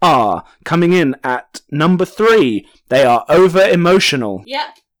 are, coming in at number 3, they are over-emotional.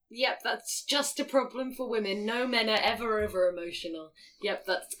 Yep, that's just a problem for women. No men are ever over-emotional. Yep,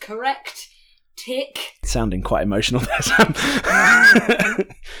 that's correct. Tick. Sounding quite emotional there, Sam.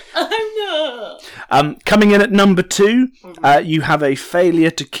 I'm not. Coming in at number 2, you have a failure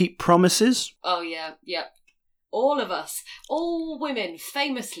to keep promises. Oh, yeah. All of us, all women,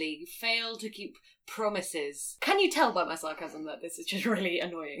 famously fail to keep promises. Can you tell by my sarcasm that this is just really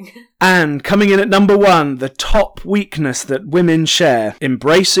annoying? And coming in at number 1, the top weakness that women share,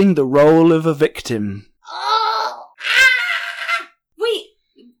 embracing the role of a victim. Wait,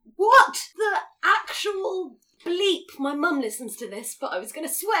 what? The actual bleep. My mum listens to this, but I was going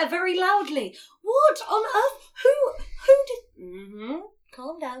to swear very loudly. What on earth? Who did...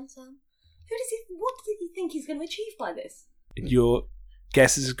 Calm down, Sam. What did he think he's going to achieve by this? Your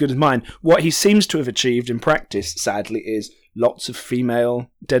guess is as good as mine. What he seems to have achieved in practice, sadly, is lots of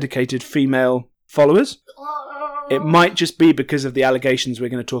dedicated female followers. It might just be because of the allegations we're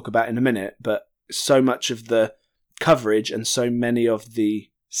going to talk about in a minute, but so much of the coverage and so many of the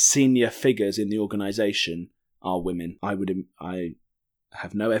senior figures in the organisation are women. I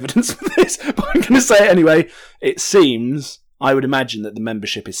have no evidence for this, but I'm going to say it anyway. It seems... I would imagine that the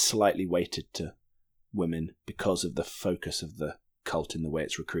membership is slightly weighted to women because of the focus of the cult in the way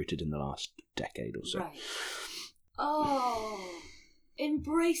it's recruited in the last decade or so. Right. Oh,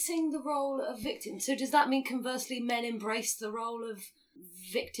 embracing the role of victim. So does that mean conversely men embrace the role of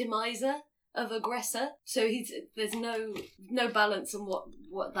victimizer, of aggressor? So there's no balance on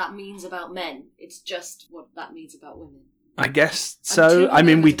what that means about men. It's just what that means about women. I guess so. I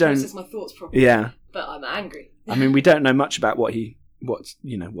mean, we don't process my thoughts properly. Yeah. But I'm angry. I mean, we don't know much about what's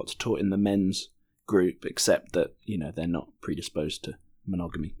taught in the men's group, except that, they're not predisposed to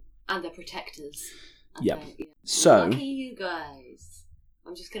monogamy. And they're protectors. Yep. So... Lucky you guys.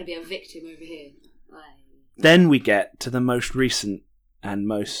 I'm just going to be a victim over here. Then we get to the most recent and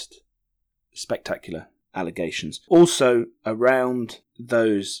most spectacular allegations. Also, around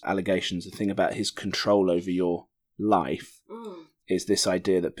those allegations, the thing about his control over your life is this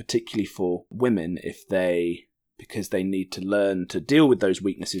idea that particularly for women, because they need to learn to deal with those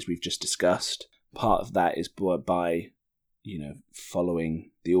weaknesses we've just discussed, part of that is by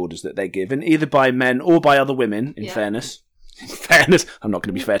following the orders that they give, and either by men or by other women, in fairness. I'm not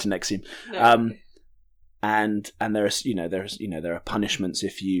going to be fair to Nexium. No. And there are punishments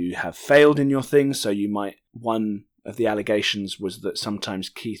if you have failed in your things. So one of the allegations was that sometimes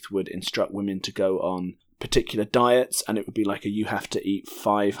Keith would instruct women to go on particular diets, and it would be like you have to eat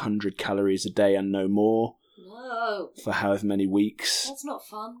 500 calories a day and no more. No. For however many weeks. That's not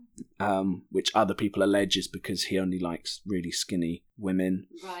fun. Which other people allege is because he only likes really skinny women.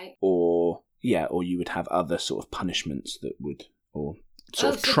 Right. Or you would have other sort of punishments that would, or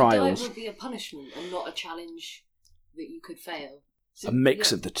sort of so trials. The diet would be a punishment and not a challenge that you could fail. a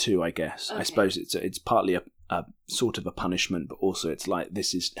mix of the two, I guess. Okay. I suppose it's partly a sort of a punishment, but also it's like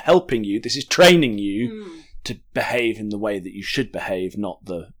this is helping you, this is training you to behave in the way that you should behave, not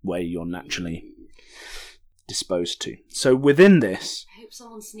the way you're naturally disposed to. So within this... I hope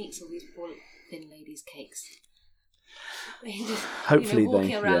someone sneaks all these poor thin ladies' cakes. They just, hopefully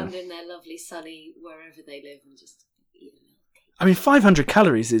walking around in their lovely sunny wherever they live and just eat a little cake. I mean, 500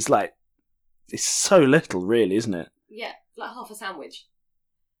 calories is like... It's so little, really, isn't it? Yeah, like half a sandwich.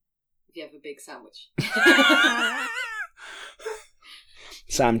 If you have a big sandwich.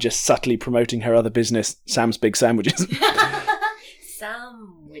 Sam just subtly promoting her other business, Sam's Big Sandwiches.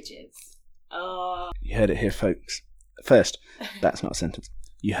 Sandwiches. You heard it here, folks. First, that's not a sentence.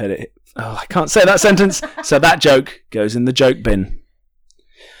 You heard it. I can't say that sentence. So that joke goes in the joke bin.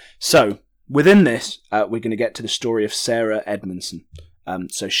 So, within this, we're going to get to the story of Sarah Edmondson.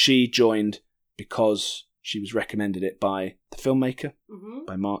 So she joined because she was recommended it by the filmmaker,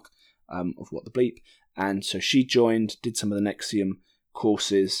 by Mark, of What the Bleep. And so she joined, did some of the NXIVM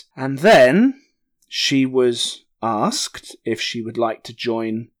courses. And then she was asked if she would like to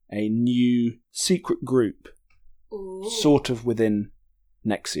join a new secret group, sort of within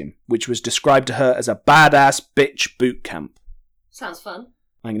NXIVM, which was described to her as a badass bitch boot camp. Sounds fun.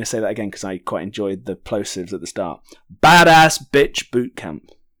 I'm going to say that again because I quite enjoyed the plosives at the start. Badass bitch boot camp.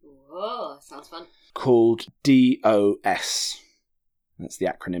 Oh, sounds fun. Called DOS. That's the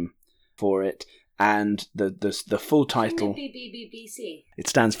acronym for it. And the full title... BBBBC. It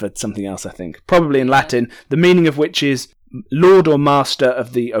stands for something else, I think. Probably in Latin. The meaning of which is Lord or Master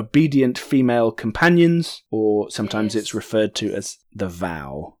of the Obedient Female Companions, or sometimes it's referred to as the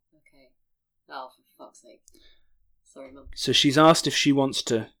Vow. Okay. Oh, for fuck's sake. Sorry, Mum. So she's asked if she wants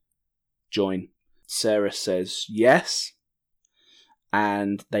to join. Sarah says yes.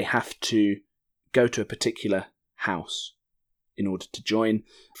 And they have to go to a particular house in order to join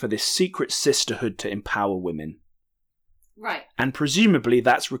for this secret sisterhood to empower women. Right. And presumably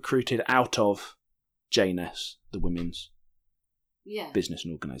that's recruited out of JNS, the women's business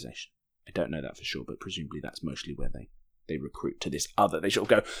and organisation. I don't know that for sure, but presumably that's mostly where they recruit to this other. They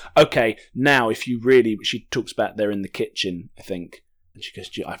sort of go, okay, now if you really... She talks about they're in the kitchen, I think, and she goes,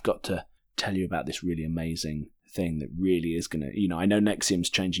 I've got to tell you about this really amazing thing that really is going to... I know NXIVM's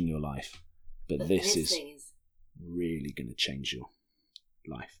changing your life, but this is really going to change your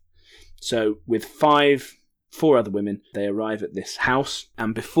life. So with four other women, they arrive at this house,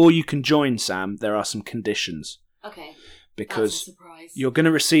 and before you can join, Sam, there are some conditions. Okay. Because you're going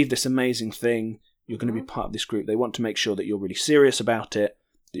to receive this amazing thing, you're going to be part of this group. They want to make sure that you're really serious about it,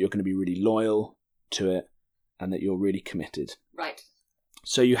 that you're going to be really loyal to it, and that you're really committed. Right.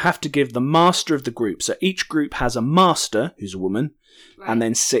 So you have to give the master of the group. So each group has a master, who's a woman, and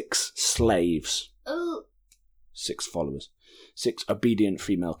then 6 slaves. Oh. 6 followers. 6 obedient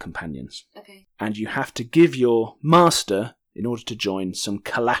female companions. Okay. And you have to give your master, in order to join, some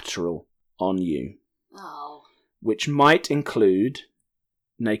collateral on you. Oh. Which might include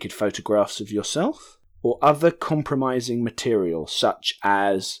naked photographs of yourself or other compromising material, such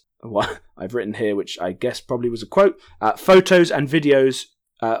as what I've written here, which I guess probably was a quote, photos and videos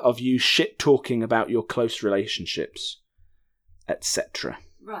of you shit-talking about your close relationships, etc.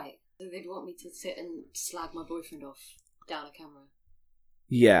 Right. So they'd want me to sit and slag my boyfriend off down a camera?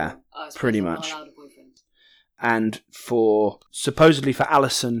 Yeah, pretty much. I'm not allowed a boyfriend. And supposedly for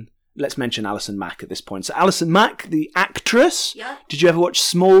Alison... Let's mention Alison Mack at this point. So Alison Mack, the actress. Yeah. Did you ever watch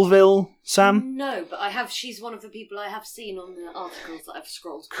Smallville, Sam? No, but I have. She's one of the people I have seen on the articles that I've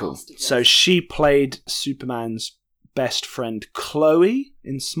scrolled past. So she played Superman's best friend Chloe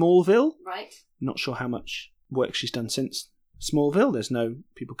in Smallville. Right. Not sure how much work she's done since Smallville. There's no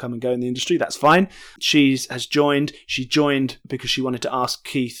people come and go in the industry. That's fine. She joined because she wanted to ask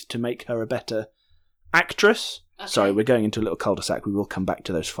Keith to make her a better actress. Okay. Sorry, we're going into a little cul-de-sac. We will come back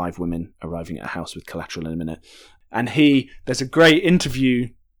to those 5 women arriving at a house with collateral in a minute. And there's a great interview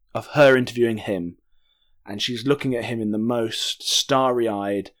of her interviewing him. And she's looking at him in the most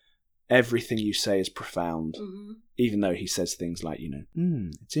starry-eyed, everything you say is profound. Mm-hmm. Even though he says things like,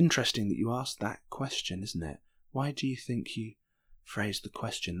 it's interesting that you asked that question, isn't it? Why do you think you phrased the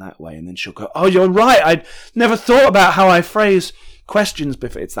question that way? And then she'll go, oh, you're right. I'd never thought about how I phrase questions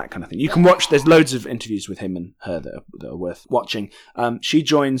before. It's that kind of thing. You can watch, there's loads of interviews with him and her that are worth watching. She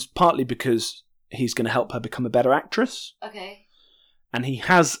joins partly because he's going to help her become a better actress. Okay. And he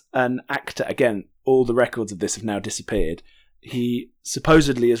has an actor, again, all the records of this have now disappeared. He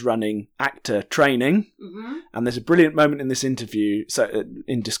supposedly is running actor training. Mm-hmm. And there's a brilliant moment in this interview. So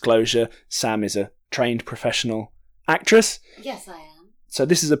in disclosure, Sam is a trained professional actress. Yes, I am. So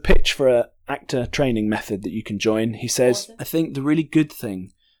this is a pitch for an actor training method that you can join. He says, Awesome. I think the really good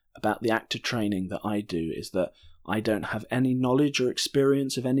thing about the actor training that I do is that I don't have any knowledge or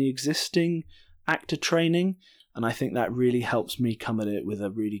experience of any existing actor training, and I think that really helps me come at it with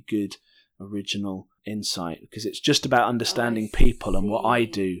a really good original insight, because it's just about understanding people, and what I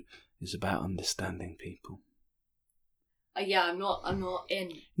do is about understanding people. Yeah, I'm not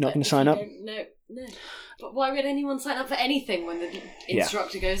in. Not going to sign up? No. But why would anyone sign up for anything when the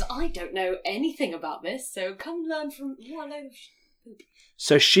instructor goes, I don't know anything about this, so come learn from what a load of poop.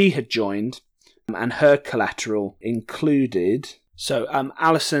 So she had joined, and her collateral included... So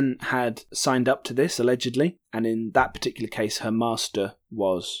Alison had signed up to this, allegedly, and in that particular case, her master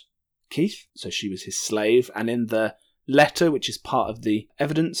was Keith, so she was his slave, and in the letter, which is part of the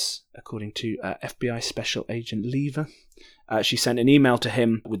evidence, according to FBI Special Agent Lever, she sent an email to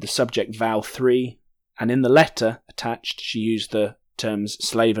him with the subject Vow 3, and in the letter attached, she used the terms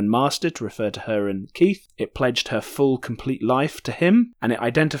slave and master to refer to her and Keith. It pledged her full, complete life to him, and it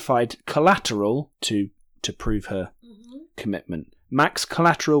identified collateral to prove her commitment. Mac's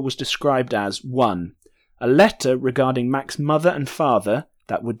collateral was described as 1. A letter regarding Mac's mother and father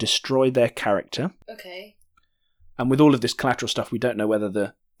that would destroy their character. Okay. And with all of this collateral stuff, we don't know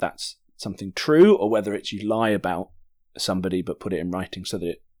whether that's something true or whether it's you lie about somebody but put it in writing so that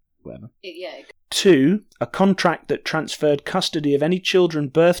it... whatever. 2. A contract that transferred custody of any children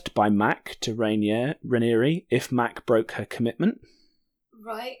birthed by Mac to Raniere if Mac broke her commitment.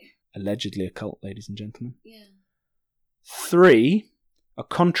 Right. Allegedly a cult, ladies and gentlemen. Yeah. 3. A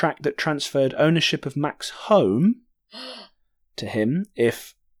contract that transferred ownership of Mac's home to him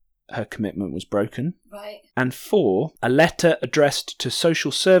if her commitment was broken. Right. And 4. A letter addressed to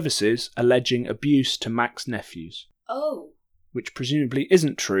social services alleging abuse to Mac's nephews. Oh. Which presumably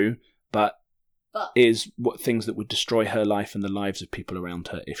isn't true, but is what things that would destroy her life and the lives of people around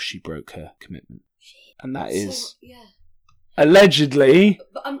her if she broke her commitment. And that is allegedly...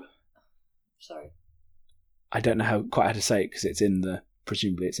 But I'm... Sorry. I don't know quite how to say it because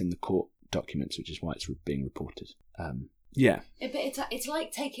presumably it's in the court documents, which is why it's being reported. Yeah. But it's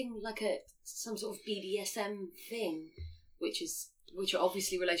like taking like some sort of BDSM thing, which are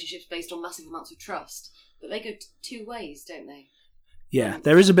obviously relationships based on massive amounts of trust, but they go two ways, don't they? Yeah,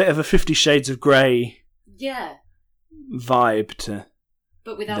 there is a bit of a 50 Shades of Grey vibe to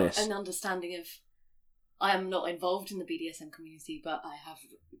but without this. An understanding of... I am not involved in the BDSM community, but I have,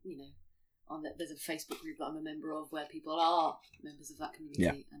 there's a Facebook group that I'm a member of where people are members of that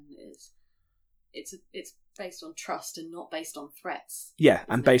community, and it's based on trust and not based on threats. Yeah,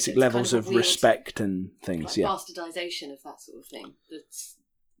 and basic levels of respect and things. Like bastardization of that sort of thing. That's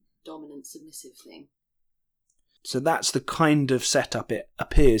dominant, submissive thing. So that's the kind of setup it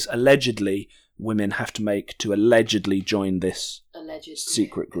appears allegedly women have to make to allegedly join this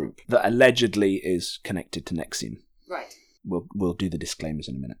secret group that allegedly is connected to NXIVM. Right. We'll do the disclaimers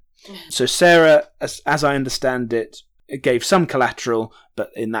in a minute. So Sarah, as I understand it gave some collateral,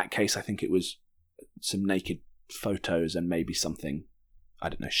 but in that case I think it was some naked photos and maybe something, I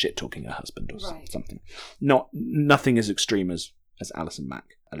don't know, shit-talking her husband or something. Nothing as extreme as Alison Mack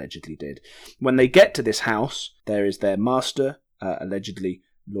allegedly did. When they get to this house, there is their master, allegedly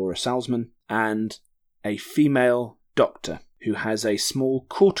Laura Salzman, and a female doctor who has a small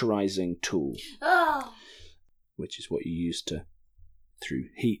cauterizing tool, which is what you use to, through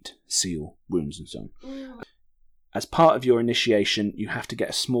heat, seal wounds and so on. As part of your initiation, you have to get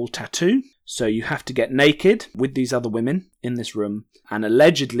a small tattoo. So you have to get naked with these other women in this room. And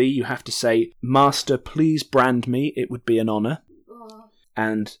allegedly, you have to say, "Master, please brand me. It would be an honour."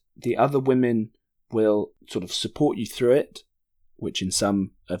 And the other women will sort of support you through it, which in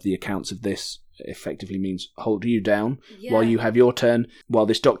some of the accounts of this effectively means hold you down while you have your turn, while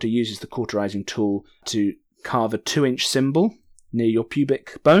this doctor uses the cauterizing tool to carve a 2-inch symbol near your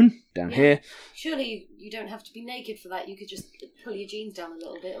pubic bone, down here. Surely you don't have to be naked for that. You could just pull your jeans down a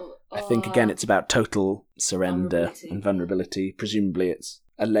little bit. I think, again, it's about total surrender and vulnerability. Presumably it's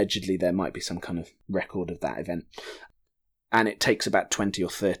allegedly there might be some kind of record of that event. And it takes about 20 or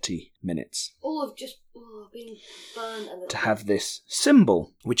 30 minutes. Of just being burned a little to have this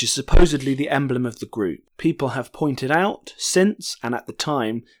symbol, which is supposedly the emblem of the group. People have pointed out since and at the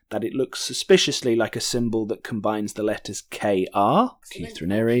time that it looks suspiciously like a symbol that combines the letters KR, Keith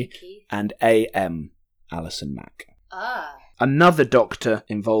Raniere, and AM, Alison Mack. Another doctor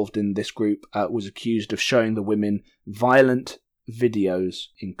involved in this group was accused of showing the women violent videos,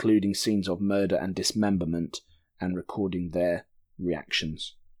 including scenes of murder and dismemberment, and recording their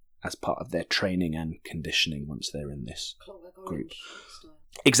reactions as part of their training and conditioning once they're in this group.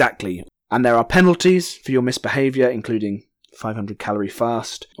 Exactly. And there are penalties for your misbehaviour, including 500-calorie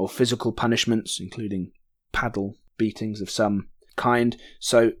fast, or physical punishments, including paddle beatings of some kind.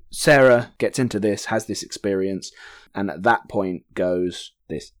 So Sarah gets into this, has this experience, and at that point goes,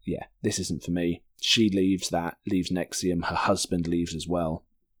 this isn't for me. She leaves NXIVM. Her husband leaves as well.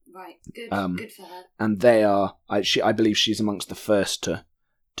 Right, good for her. And they are, I believe she's amongst the first to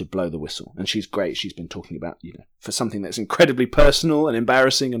blow the whistle. And she's great. She's been talking about, for something that's incredibly personal and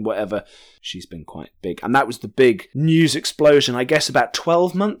embarrassing and whatever, she's been quite big. And that was the big news explosion, I guess, about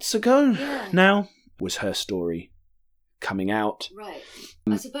 12 months ago now, was her story coming out. Right.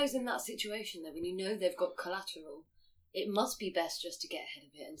 I suppose in that situation, though, when you know they've got collateral, it must be best just to get ahead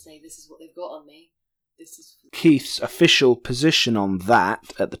of it and say, this is what they've got on me. Keith's official position on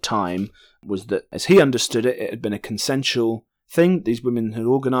that at the time was that, as he understood it, it had been a consensual thing these women had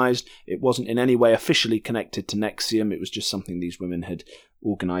organised. It wasn't in any way officially connected to NXIVM. It was just something these women had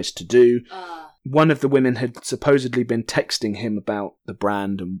organised to do. One of the women had supposedly been texting him about the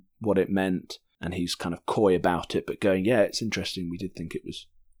brand and what it meant, and he's kind of coy about it, but going, yeah, it's interesting. We did think it was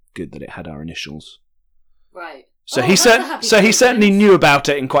good that it had our initials. Right. So he certainly knew about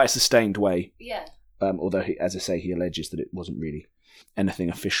it in quite a sustained way. Yeah. Although, as I say, he alleges that it wasn't really anything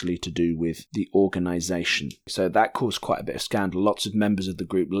officially to do with the organisation. So that caused quite a bit of scandal. Lots of members of the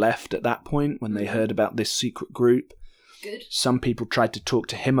group left at that point when they heard about this secret group. Good. Some people tried to talk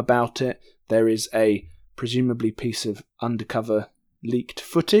to him about it. There is a presumably piece of undercover leaked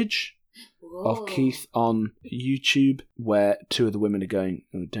footage of Keith on YouTube where two of the women are going,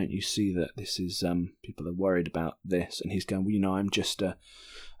 oh, don't you see that this is, people are worried about this? And he's going, well, I'm just a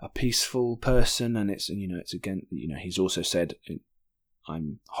peaceful person, and it's again, he's also said,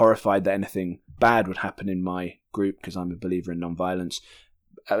 I'm horrified that anything bad would happen in my group because I'm a believer in non-violence.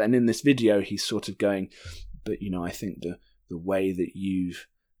 And in this video, he's sort of going, but I think the way that you've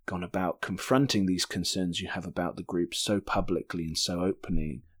gone about confronting these concerns you have about the group so publicly and so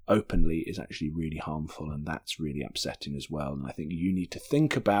openly is actually really harmful, and that's really upsetting as well. And I think you need to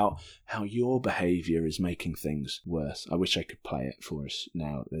think about how your behaviour is making things worse. I wish I could play it for us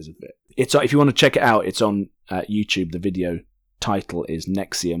now. There's a bit. If you want to check it out, it's on YouTube. The video title is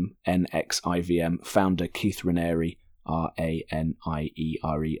NXIVM, NXIVM, founder Keith Raniere,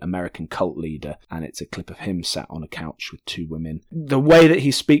 Raniere, American cult leader, and it's a clip of him sat on a couch with two women. The way that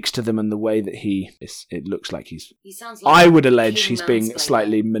he speaks to them and the way that it looks like he sounds like I would allege he's being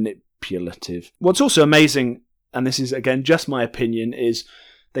slightly manipulative. What's also amazing, and this is again just my opinion, is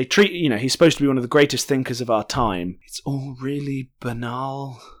they treat, he's supposed to be one of the greatest thinkers of our time. It's all really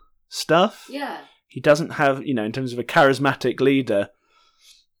banal stuff. Yeah. He doesn't have, in terms of a charismatic leader,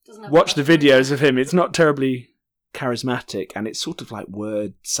 watch the videos of him, it's not terribly charismatic, and it's sort of like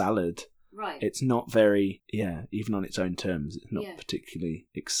word salad. Right. It's not very, even on its own terms, it's not particularly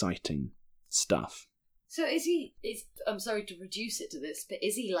exciting stuff. So I'm sorry to reduce it to this, but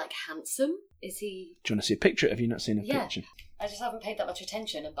is he handsome? Is he... Do you want to see a picture? Have you not seen a picture? I just haven't paid that much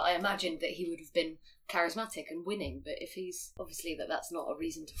attention, but I imagined that he would have been charismatic and winning, but if he's... Obviously that's not a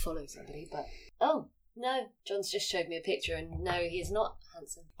reason to follow somebody, but... Oh, no, John's just showed me a picture, and no, he's not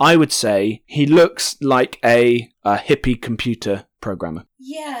handsome. I would say he looks like a hippie computer programmer.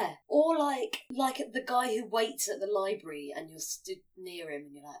 Yeah, or like the guy who waits at the library and you're stood near him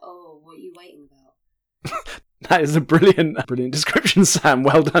and you're like, oh, what are you waiting about? That is a brilliant description, Sam.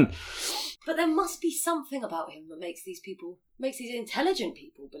 Well done. But there must be something about him that makes these intelligent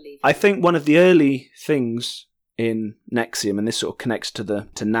people believe him. I think one of the early things in NXIVM, and this sort of connects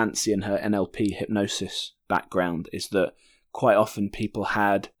to Nancy and her NLP hypnosis background, is that quite often people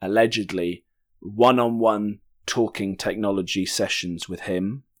had allegedly one-on-one talking technology sessions with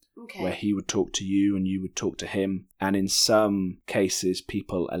him, where he would talk to you and you would talk to him. And in some cases,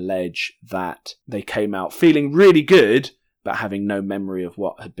 people allege that they came out feeling really good, but having no memory of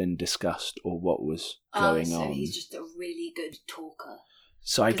what had been discussed or what was going on. So he's just a really good talker.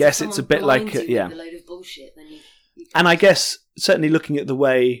 So I guess it's a bit like, with a load of bullshit, then you and I guess certainly looking at the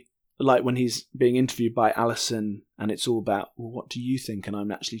way, like when he's being interviewed by Alison, and it's all about, well, what do you think? And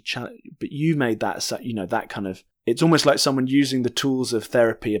I'm actually but you made that, that kind of, it's almost like someone using the tools of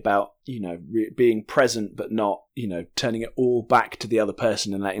therapy about, being present, but not, turning it all back to the other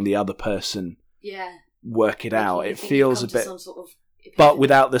person and letting the other person work it out. It feels a bit, but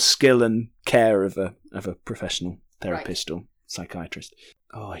without the skill and care of a professional therapist or psychiatrist.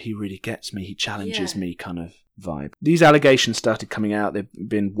 Oh, he really gets me, he challenges me kind of vibe. These allegations started coming out. They've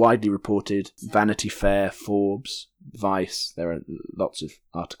been widely reported. Vanity Fair, Forbes, Vice, there are lots of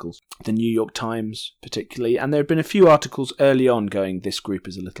articles. The New York Times particularly, and there have been a few articles early on going, this group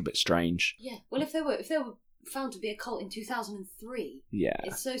is a little bit strange. Yeah, well, if there were found to be a cult in 2003. Yeah.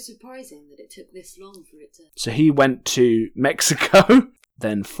 It's so surprising that it took this long for it to... So he went to Mexico.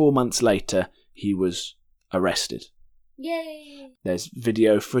 Then 4 months later, he was arrested. Yay! There's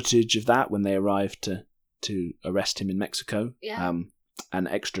video footage of that when they arrived to arrest him in Mexico. Yeah. And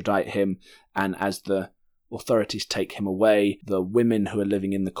extradite him. And as the authorities take him away, the women who are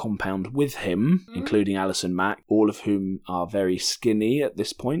living in the compound with him, including Alison Mack, all of whom are very skinny at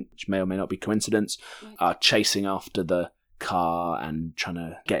this point, which may or may not be coincidence, are chasing after the car and trying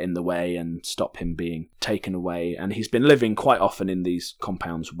to get in the way and stop him being taken away. And he's been living quite often in these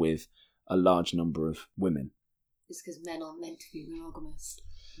compounds with a large number of women. It's because men aren't meant to be monogamous.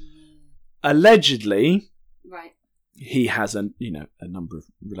 Allegedly, right. He has a number of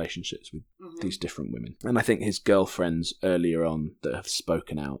relationships with these different women. And I think his girlfriends earlier on that have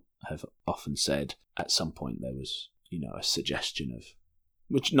spoken out have often said at some point there was, a suggestion of,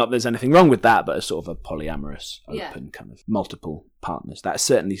 which not there's anything wrong with that, but a sort of a polyamorous, open kind of multiple partners. That's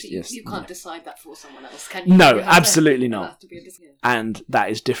certainly... You can't decide that for someone else, can you? No, absolutely not. And that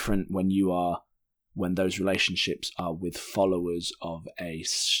is different when those relationships are with followers of a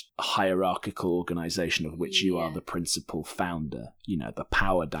hierarchical organisation of which you are the principal founder. The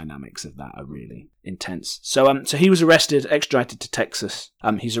power dynamics of that are really intense. So he was arrested, extradited to Texas.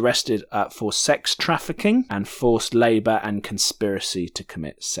 He's arrested for sex trafficking and forced labour and conspiracy to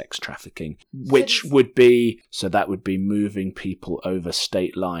commit sex trafficking, which would be moving people over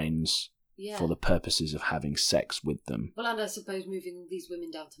state lines for the purposes of having sex with them. Well, and I suppose moving all these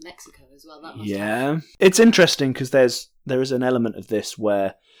women down to Mexico as well. That must It's interesting because there is an element of this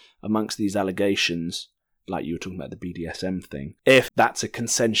where amongst these allegations, like you were talking about the BDSM thing, if that's a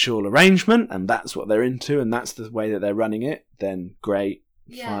consensual arrangement and that's what they're into and that's the way that they're running it, then great,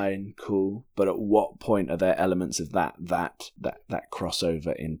 fine, cool. But at what point are there elements of that cross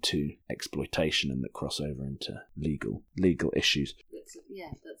over into exploitation and that cross over into legal issues?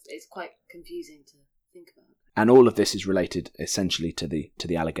 It's quite confusing to think about. And all of this is related essentially to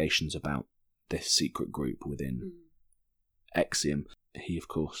the allegations about this secret group within Exium. He, of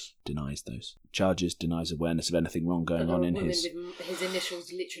course, denies those charges, denies awareness of anything wrong going on in his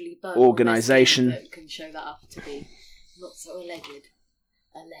initials literally burnt organisation. That can show that up to be not so alleged.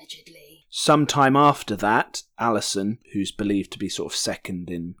 Allegedly. Sometime after that, Alison, who's believed to be sort of second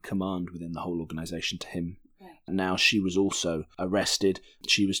in command within the whole organisation to him, now she was also arrested.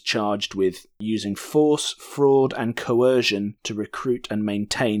 She was charged with using force, fraud and coercion to recruit and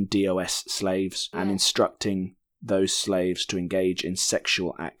maintain DOS slaves and instructing those slaves to engage in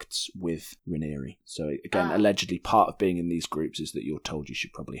sexual acts with Raniere. So again, allegedly part of being in these groups is that you're told you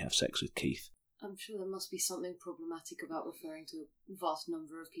should probably have sex with Keith. I'm sure there must be something problematic about referring to a vast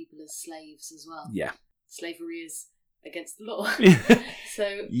number of people as slaves as well. Yeah. Slavery is against the law.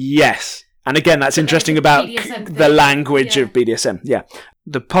 So yes. And again, that's interesting about the language of BDSM. Yeah.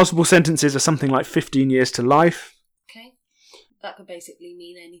 The possible sentences are something like 15 years to life. Okay. That could basically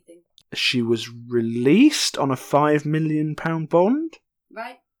mean anything. She was released on a £5 million bond.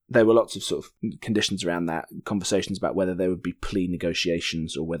 Right. There were lots of sort of conditions around that, conversations about whether there would be plea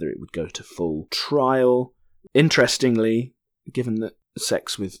negotiations or whether it would go to full trial. Interestingly, given that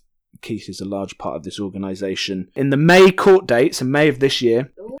sex with Keith is a large part of this organisation, in the May court dates, in May of this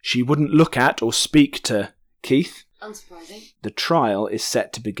year, she wouldn't look at or speak to Keith. Unsurprising. The trial is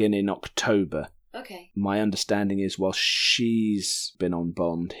set to begin in October. Okay. My understanding is while she's been on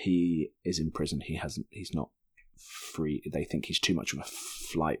bond, he is in prison. He's not free. They think he's too much of a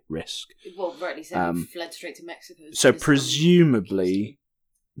flight risk. Well, rightly so. He fled straight to Mexico. So presumably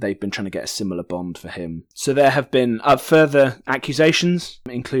they've been trying to get a similar bond for him. So there have been further accusations,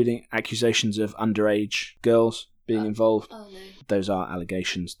 including accusations of underage girls being involved. Oh, no. Those are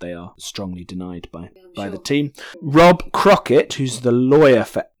allegations. They are strongly denied by the team. Rob Crockett, who's the lawyer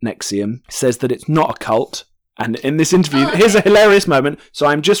for Nexium, says that it's not a cult. And in this interview, here's a hilarious moment. So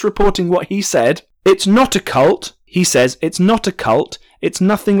I'm just reporting what he said. It's not a cult. He says it's not a cult. It's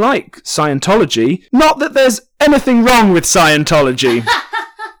nothing like Scientology. Not that there's anything wrong with Scientology.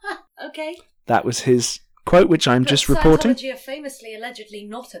 Okay. That was his quote, which I'm just reporting. Scientology are famously, allegedly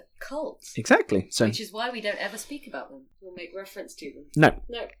not a cult. Exactly. So, which is why we don't ever speak about them or make reference to them.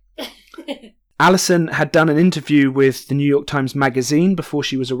 No. Alison had done an interview with the New York Times Magazine before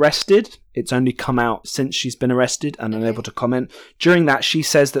she was arrested. It's only come out since she's been arrested and unable to comment. During that, she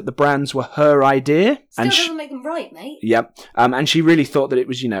says that the brands were her idea. Still doesn't make them right, mate. Yep. And she really thought that it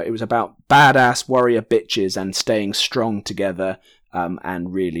was about badass warrior bitches and staying strong together.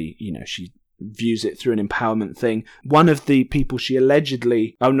 And really, she views it through an empowerment thing. One of the people she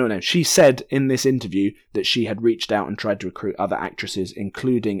allegedly... she said in this interview that she had reached out and tried to recruit other actresses,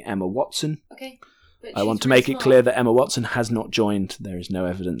 including Emma Watson. Okay. I want to make it clear that Emma Watson has not joined. There is no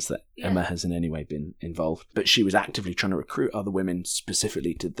evidence that Emma has in any way been involved. But she was actively trying to recruit other women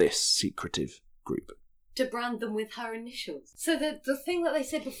specifically to this secretive group. To brand them with her initials. So the thing that they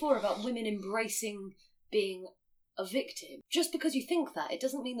said before about women embracing being a victim, just because you think that, it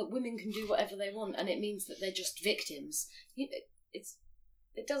doesn't mean that women can do whatever they want, and it means that they're just victims.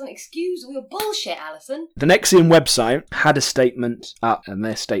 It doesn't excuse all your bullshit, Alison. The NXIVM website had a statement up, and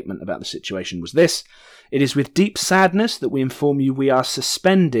their statement about the situation was this: "It is with deep sadness that we inform you we are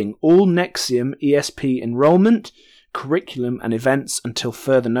suspending all NXIVM ESP enrolment, curriculum and events until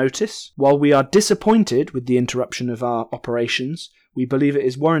further notice. While we are disappointed with the interruption of our operations, we believe it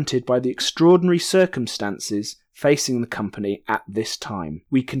is warranted by the extraordinary circumstances facing the company at this time.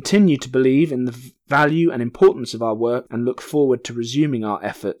 We continue to believe in the value and importance of our work and look forward to resuming our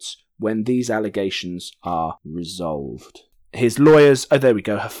efforts when these allegations are resolved." His lawyers, there we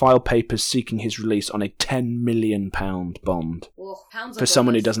go, have filed papers seeking his release on a £10 million bond. Well, for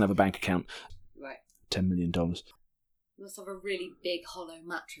someone who doesn't have a bank account. Right. $10 million. Must have a really big hollow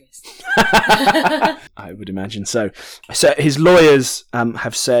mattress. I would imagine so. So his lawyers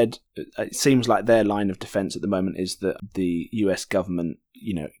have said, it seems like their line of defence at the moment is that the US government,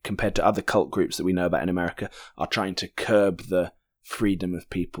 compared to other cult groups that we know about in America, are trying to curb the freedom of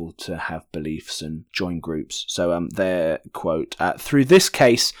people to have beliefs and join groups. So their quote, "Through this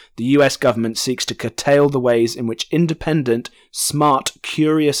case, the US government seeks to curtail the ways in which independent, smart,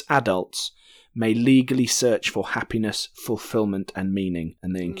 curious adults may legally search for happiness, fulfillment and meaning,"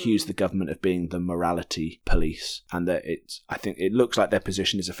 and they accuse the government of being the morality police. And that I think it looks like their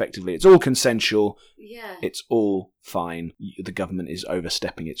position is effectively, it's all consensual, it's all fine, the government is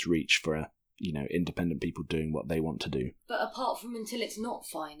overstepping its reach for independent people doing what they want to do. But apart from until it's not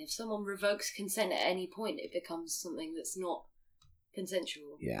fine, if someone revokes consent at any point, it becomes something that's not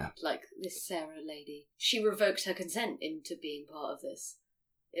consensual. Yeah. Like this Sarah lady. She revoked her consent into being part of this.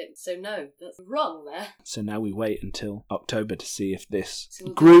 So no, that's wrong there. So now we wait until October to see if this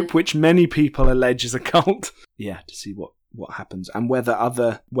group, which many people allege is a cult, to see what happens and whether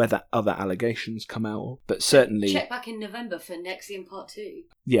other allegations come out. But certainly check back in November for NXIVM Part 2.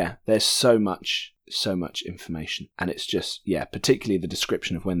 Yeah, there's so much information, and it's just particularly the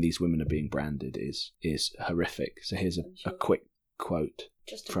description of when these women are being branded is horrific. So here's a quick quote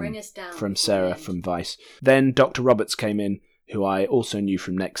just to bring us down from Sarah from Vice. "Then Dr. Roberts came in, who I also knew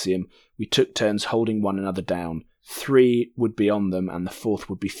from NXIVM. We took turns holding one another down. 3 would be on them and the 4th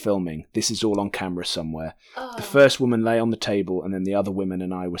would be filming. This is all on camera somewhere. The first woman lay on the table and then the other women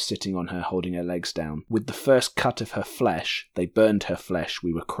and I were sitting on her holding her legs down. With the first cut of her flesh, they burned her flesh.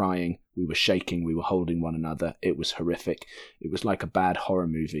 We were crying, we were shaking, we were holding one another. It was horrific. It was like a bad horror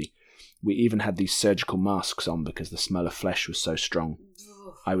movie. We even had these surgical masks on because the smell of flesh was so strong.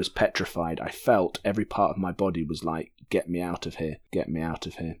 I was petrified. I felt every part of my body was like, get me out of here, get me out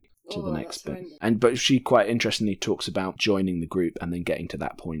of here." To the next bit. But she quite interestingly talks about joining the group and then getting to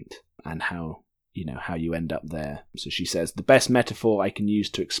that point and how you end up there. So she says, "The best metaphor I can use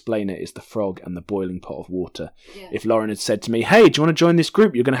to explain it is the frog and the boiling pot of water. Yeah. If Lauren had said to me, 'Hey, do you want to join this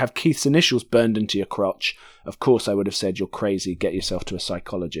group? You're going to have Keith's initials burned into your crotch,' of course I would have said, 'You're crazy, get yourself to a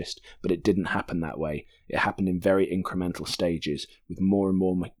psychologist.' But it didn't happen that way. It happened in very incremental stages, with more and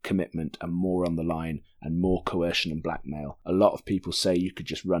more commitment and more on the line and more coercion and blackmail. A lot of people say you could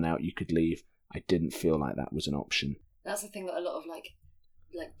just run out, you could leave. I didn't feel like that was an option." That's the thing that a lot of like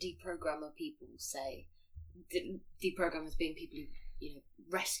deprogrammer people say. Deprogrammers being people who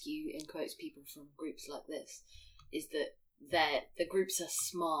rescue in quotes people from groups like this, is that the groups are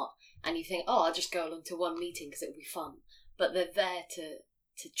smart and you think, I'll just go along to one meeting because it'll be fun, but they're there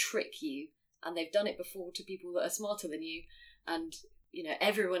to trick you, and they've done it before to people that are smarter than you, and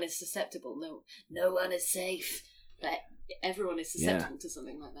everyone is susceptible. No one is safe, but everyone is susceptible to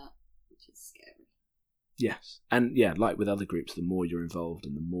something like that, which is scary. Yes, and like with other groups, the more you're involved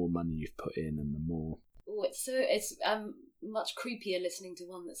and the more money you've put in and the more... It's much creepier listening to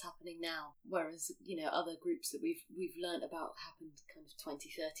one that's happening now, whereas, other groups that we've learnt about happened kind of 20,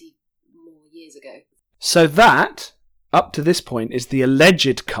 30 more years ago. So that, up to this point, is the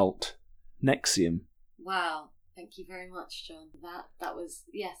alleged cult, NXIVM. Wow, thank you very much, John. That was,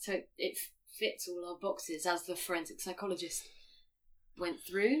 so it fits all our boxes as the forensic psychologist went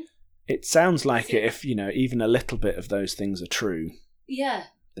through. It sounds like it if, even a little bit of those things are true. Yeah.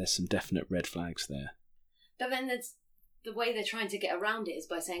 There's some definite red flags there. But then there's the way they're trying to get around it is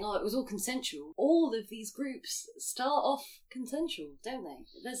by saying, it was all consensual. All of these groups start off consensual, don't they?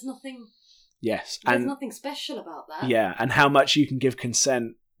 There's nothing... Yes. There's nothing special about that. Yeah, and how much you can give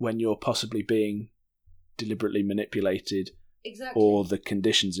consent when you're possibly being deliberately manipulated Exactly. or the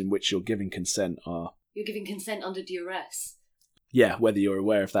conditions in which you're giving consent are... You're giving consent under duress. Yeah, whether you're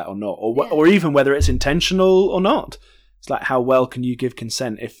aware of that or not, or even whether it's intentional or not. It's like, how well can you give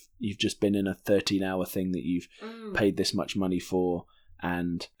consent if you've just been in a 13-hour thing that you've paid this much money for,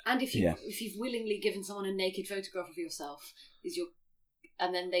 and if you've willingly given someone a naked photograph of yourself,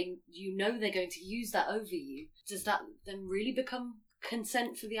 and then they're going to use that over you, does that then really become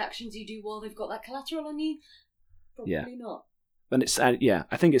consent for the actions you do while they've got that collateral on you? Probably not. And it's I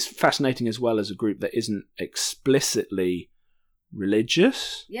think it's fascinating as well as a group that isn't explicitly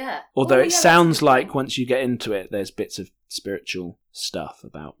religious. Yeah. Although it sounds like once you get into it, there's bits of spiritual stuff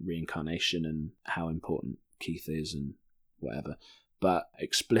about reincarnation and how important Keith is and whatever. But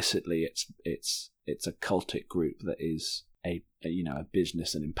explicitly, it's a cultic group that is a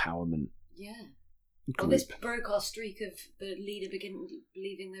business and empowerment. Yeah. Well, this broke our streak of the leader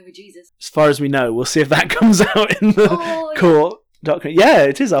believing they were Jesus. As far as we know, we'll see if that comes out in the court document. Yeah,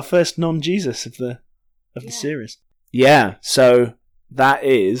 it is our first non-Jesus of the series. Yeah, so that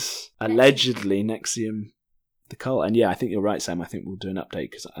is allegedly NXIVM the cult. And I think you're right, Sam. I think we'll do an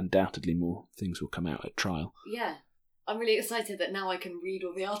update because undoubtedly more things will come out at trial. Yeah. I'm really excited that now I can read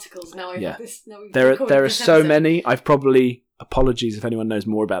all the articles. Now I've this. Now we've there are so many. Apologies if anyone knows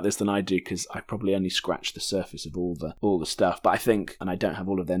more about this than I do, because I probably only scratched the surface of all the stuff. But I think, and I don't have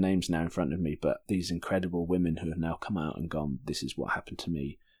all of their names now in front of me, but these incredible women who have now come out and gone, this is what happened to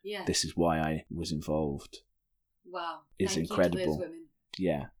me. Yeah. This is why I was involved. Wow. It's incredible. You to those women.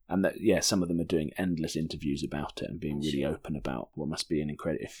 Yeah. And some of them are doing endless interviews about it and being really open about what must be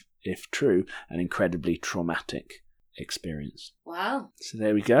if true, an incredibly traumatic experience. Wow. So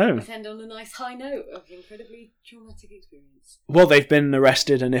there we go. Let's end on a nice high note of incredibly traumatic experience. Well, they've been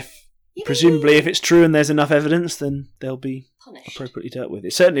arrested, and presumably if it's true and there's enough evidence, then they'll be punished, appropriately dealt with.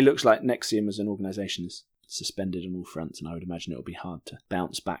 It certainly looks like NXIVM as an organisation is suspended on all fronts, and I would imagine it'll be hard to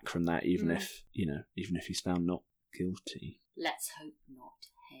bounce back from that, even if he's found not guilty. Let's hope not.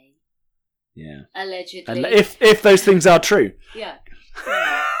 Hey. Yeah. Allegedly. If those things are true. Yeah.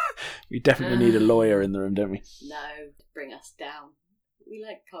 We definitely need a lawyer in the room, don't we? No, bring us down. We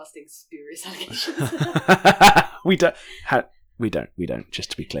like casting spurious allegations. We don't.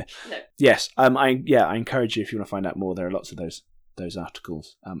 Just to be clear. No. Yes. I encourage you, if you want to find out more. There are lots of those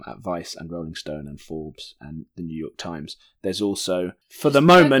articles at Vice and Rolling Stone and Forbes and the New York Times. There's also, the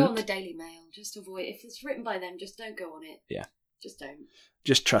moment, don't go on the Daily Mail. Just avoid. If it's written by them, just don't go on it. Yeah. Just don't.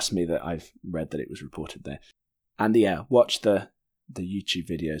 Just trust me that I've read that it was reported there. And watch the YouTube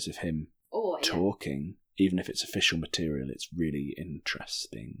videos of him talking. Even if it's official material, it's really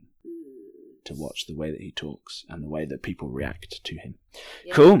interesting to watch the way that he talks and the way that people react to him.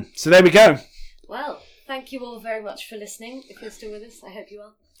 Yeah. Cool. So there we go. Well, thank you all very much for listening. If you're still with us, I hope you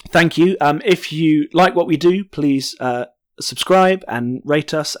are. Thank you. If you like what we do, please subscribe and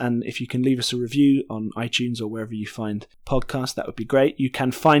rate us. And if you can leave us a review on iTunes or wherever you find podcasts, that would be great. You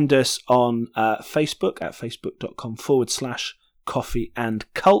can find us on Facebook at facebook.com/Coffee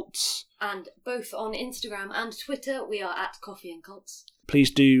and Cults. And both on Instagram and Twitter, we are at Coffee and Cults. Please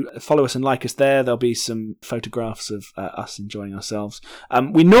do follow us and like us there. There'll be some photographs of us enjoying ourselves.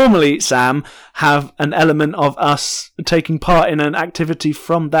 We normally, Sam, have an element of us taking part in an activity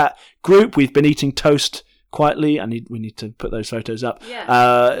from that group. We've been eating toast quietly. We need to put those photos up.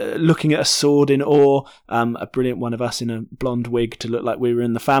 Yeah. Looking at a sword in awe. A brilliant one of us in a blonde wig to look like we were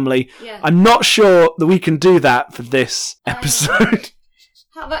in the family. Yeah. I'm not sure that we can do that for this episode.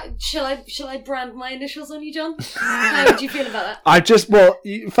 How about, shall I brand my initials on you, John? How would you feel about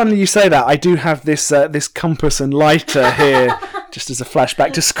that? Funnily you say that. I do have this compass and lighter here, just as a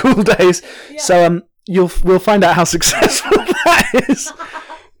flashback to school days. Yeah. So we'll find out how successful that is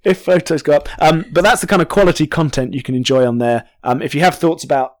if photos go up. But that's the kind of quality content you can enjoy on there. If you have thoughts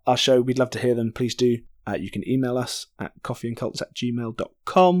about our show, we'd love to hear them. Please do. You can email us at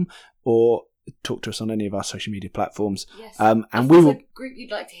coffeeandcults@gmail.com or talk to us on any of our social media platforms. Yes. And if we will. A group you'd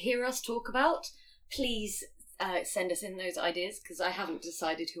like to hear us talk about, please send us in those ideas, because I haven't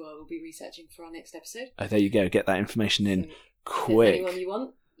decided who I will be researching for our next episode. Oh, there you go. Get that information in quick. If anyone you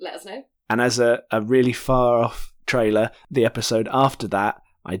want, let us know. And as a really far off trailer, the episode after that,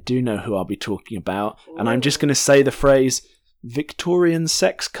 I do know who I'll be talking about. Ooh. And I'm just going to say the phrase Victorian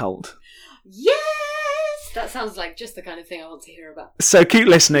sex cult. Yes! That sounds like just the kind of thing I want to hear about. So keep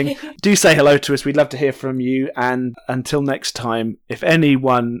listening. Do say hello to us. We'd love to hear from you. And until next time, if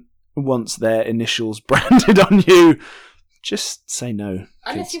anyone wants their initials branded on you, just say no.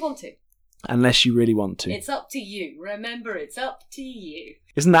 Unless you want to. Unless you really want to. It's up to you. Remember, it's up to you.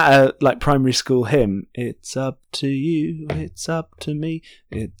 Isn't that a primary school hymn? It's up to you. It's up to me.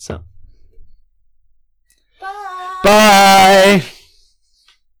 It's up. Bye. Bye.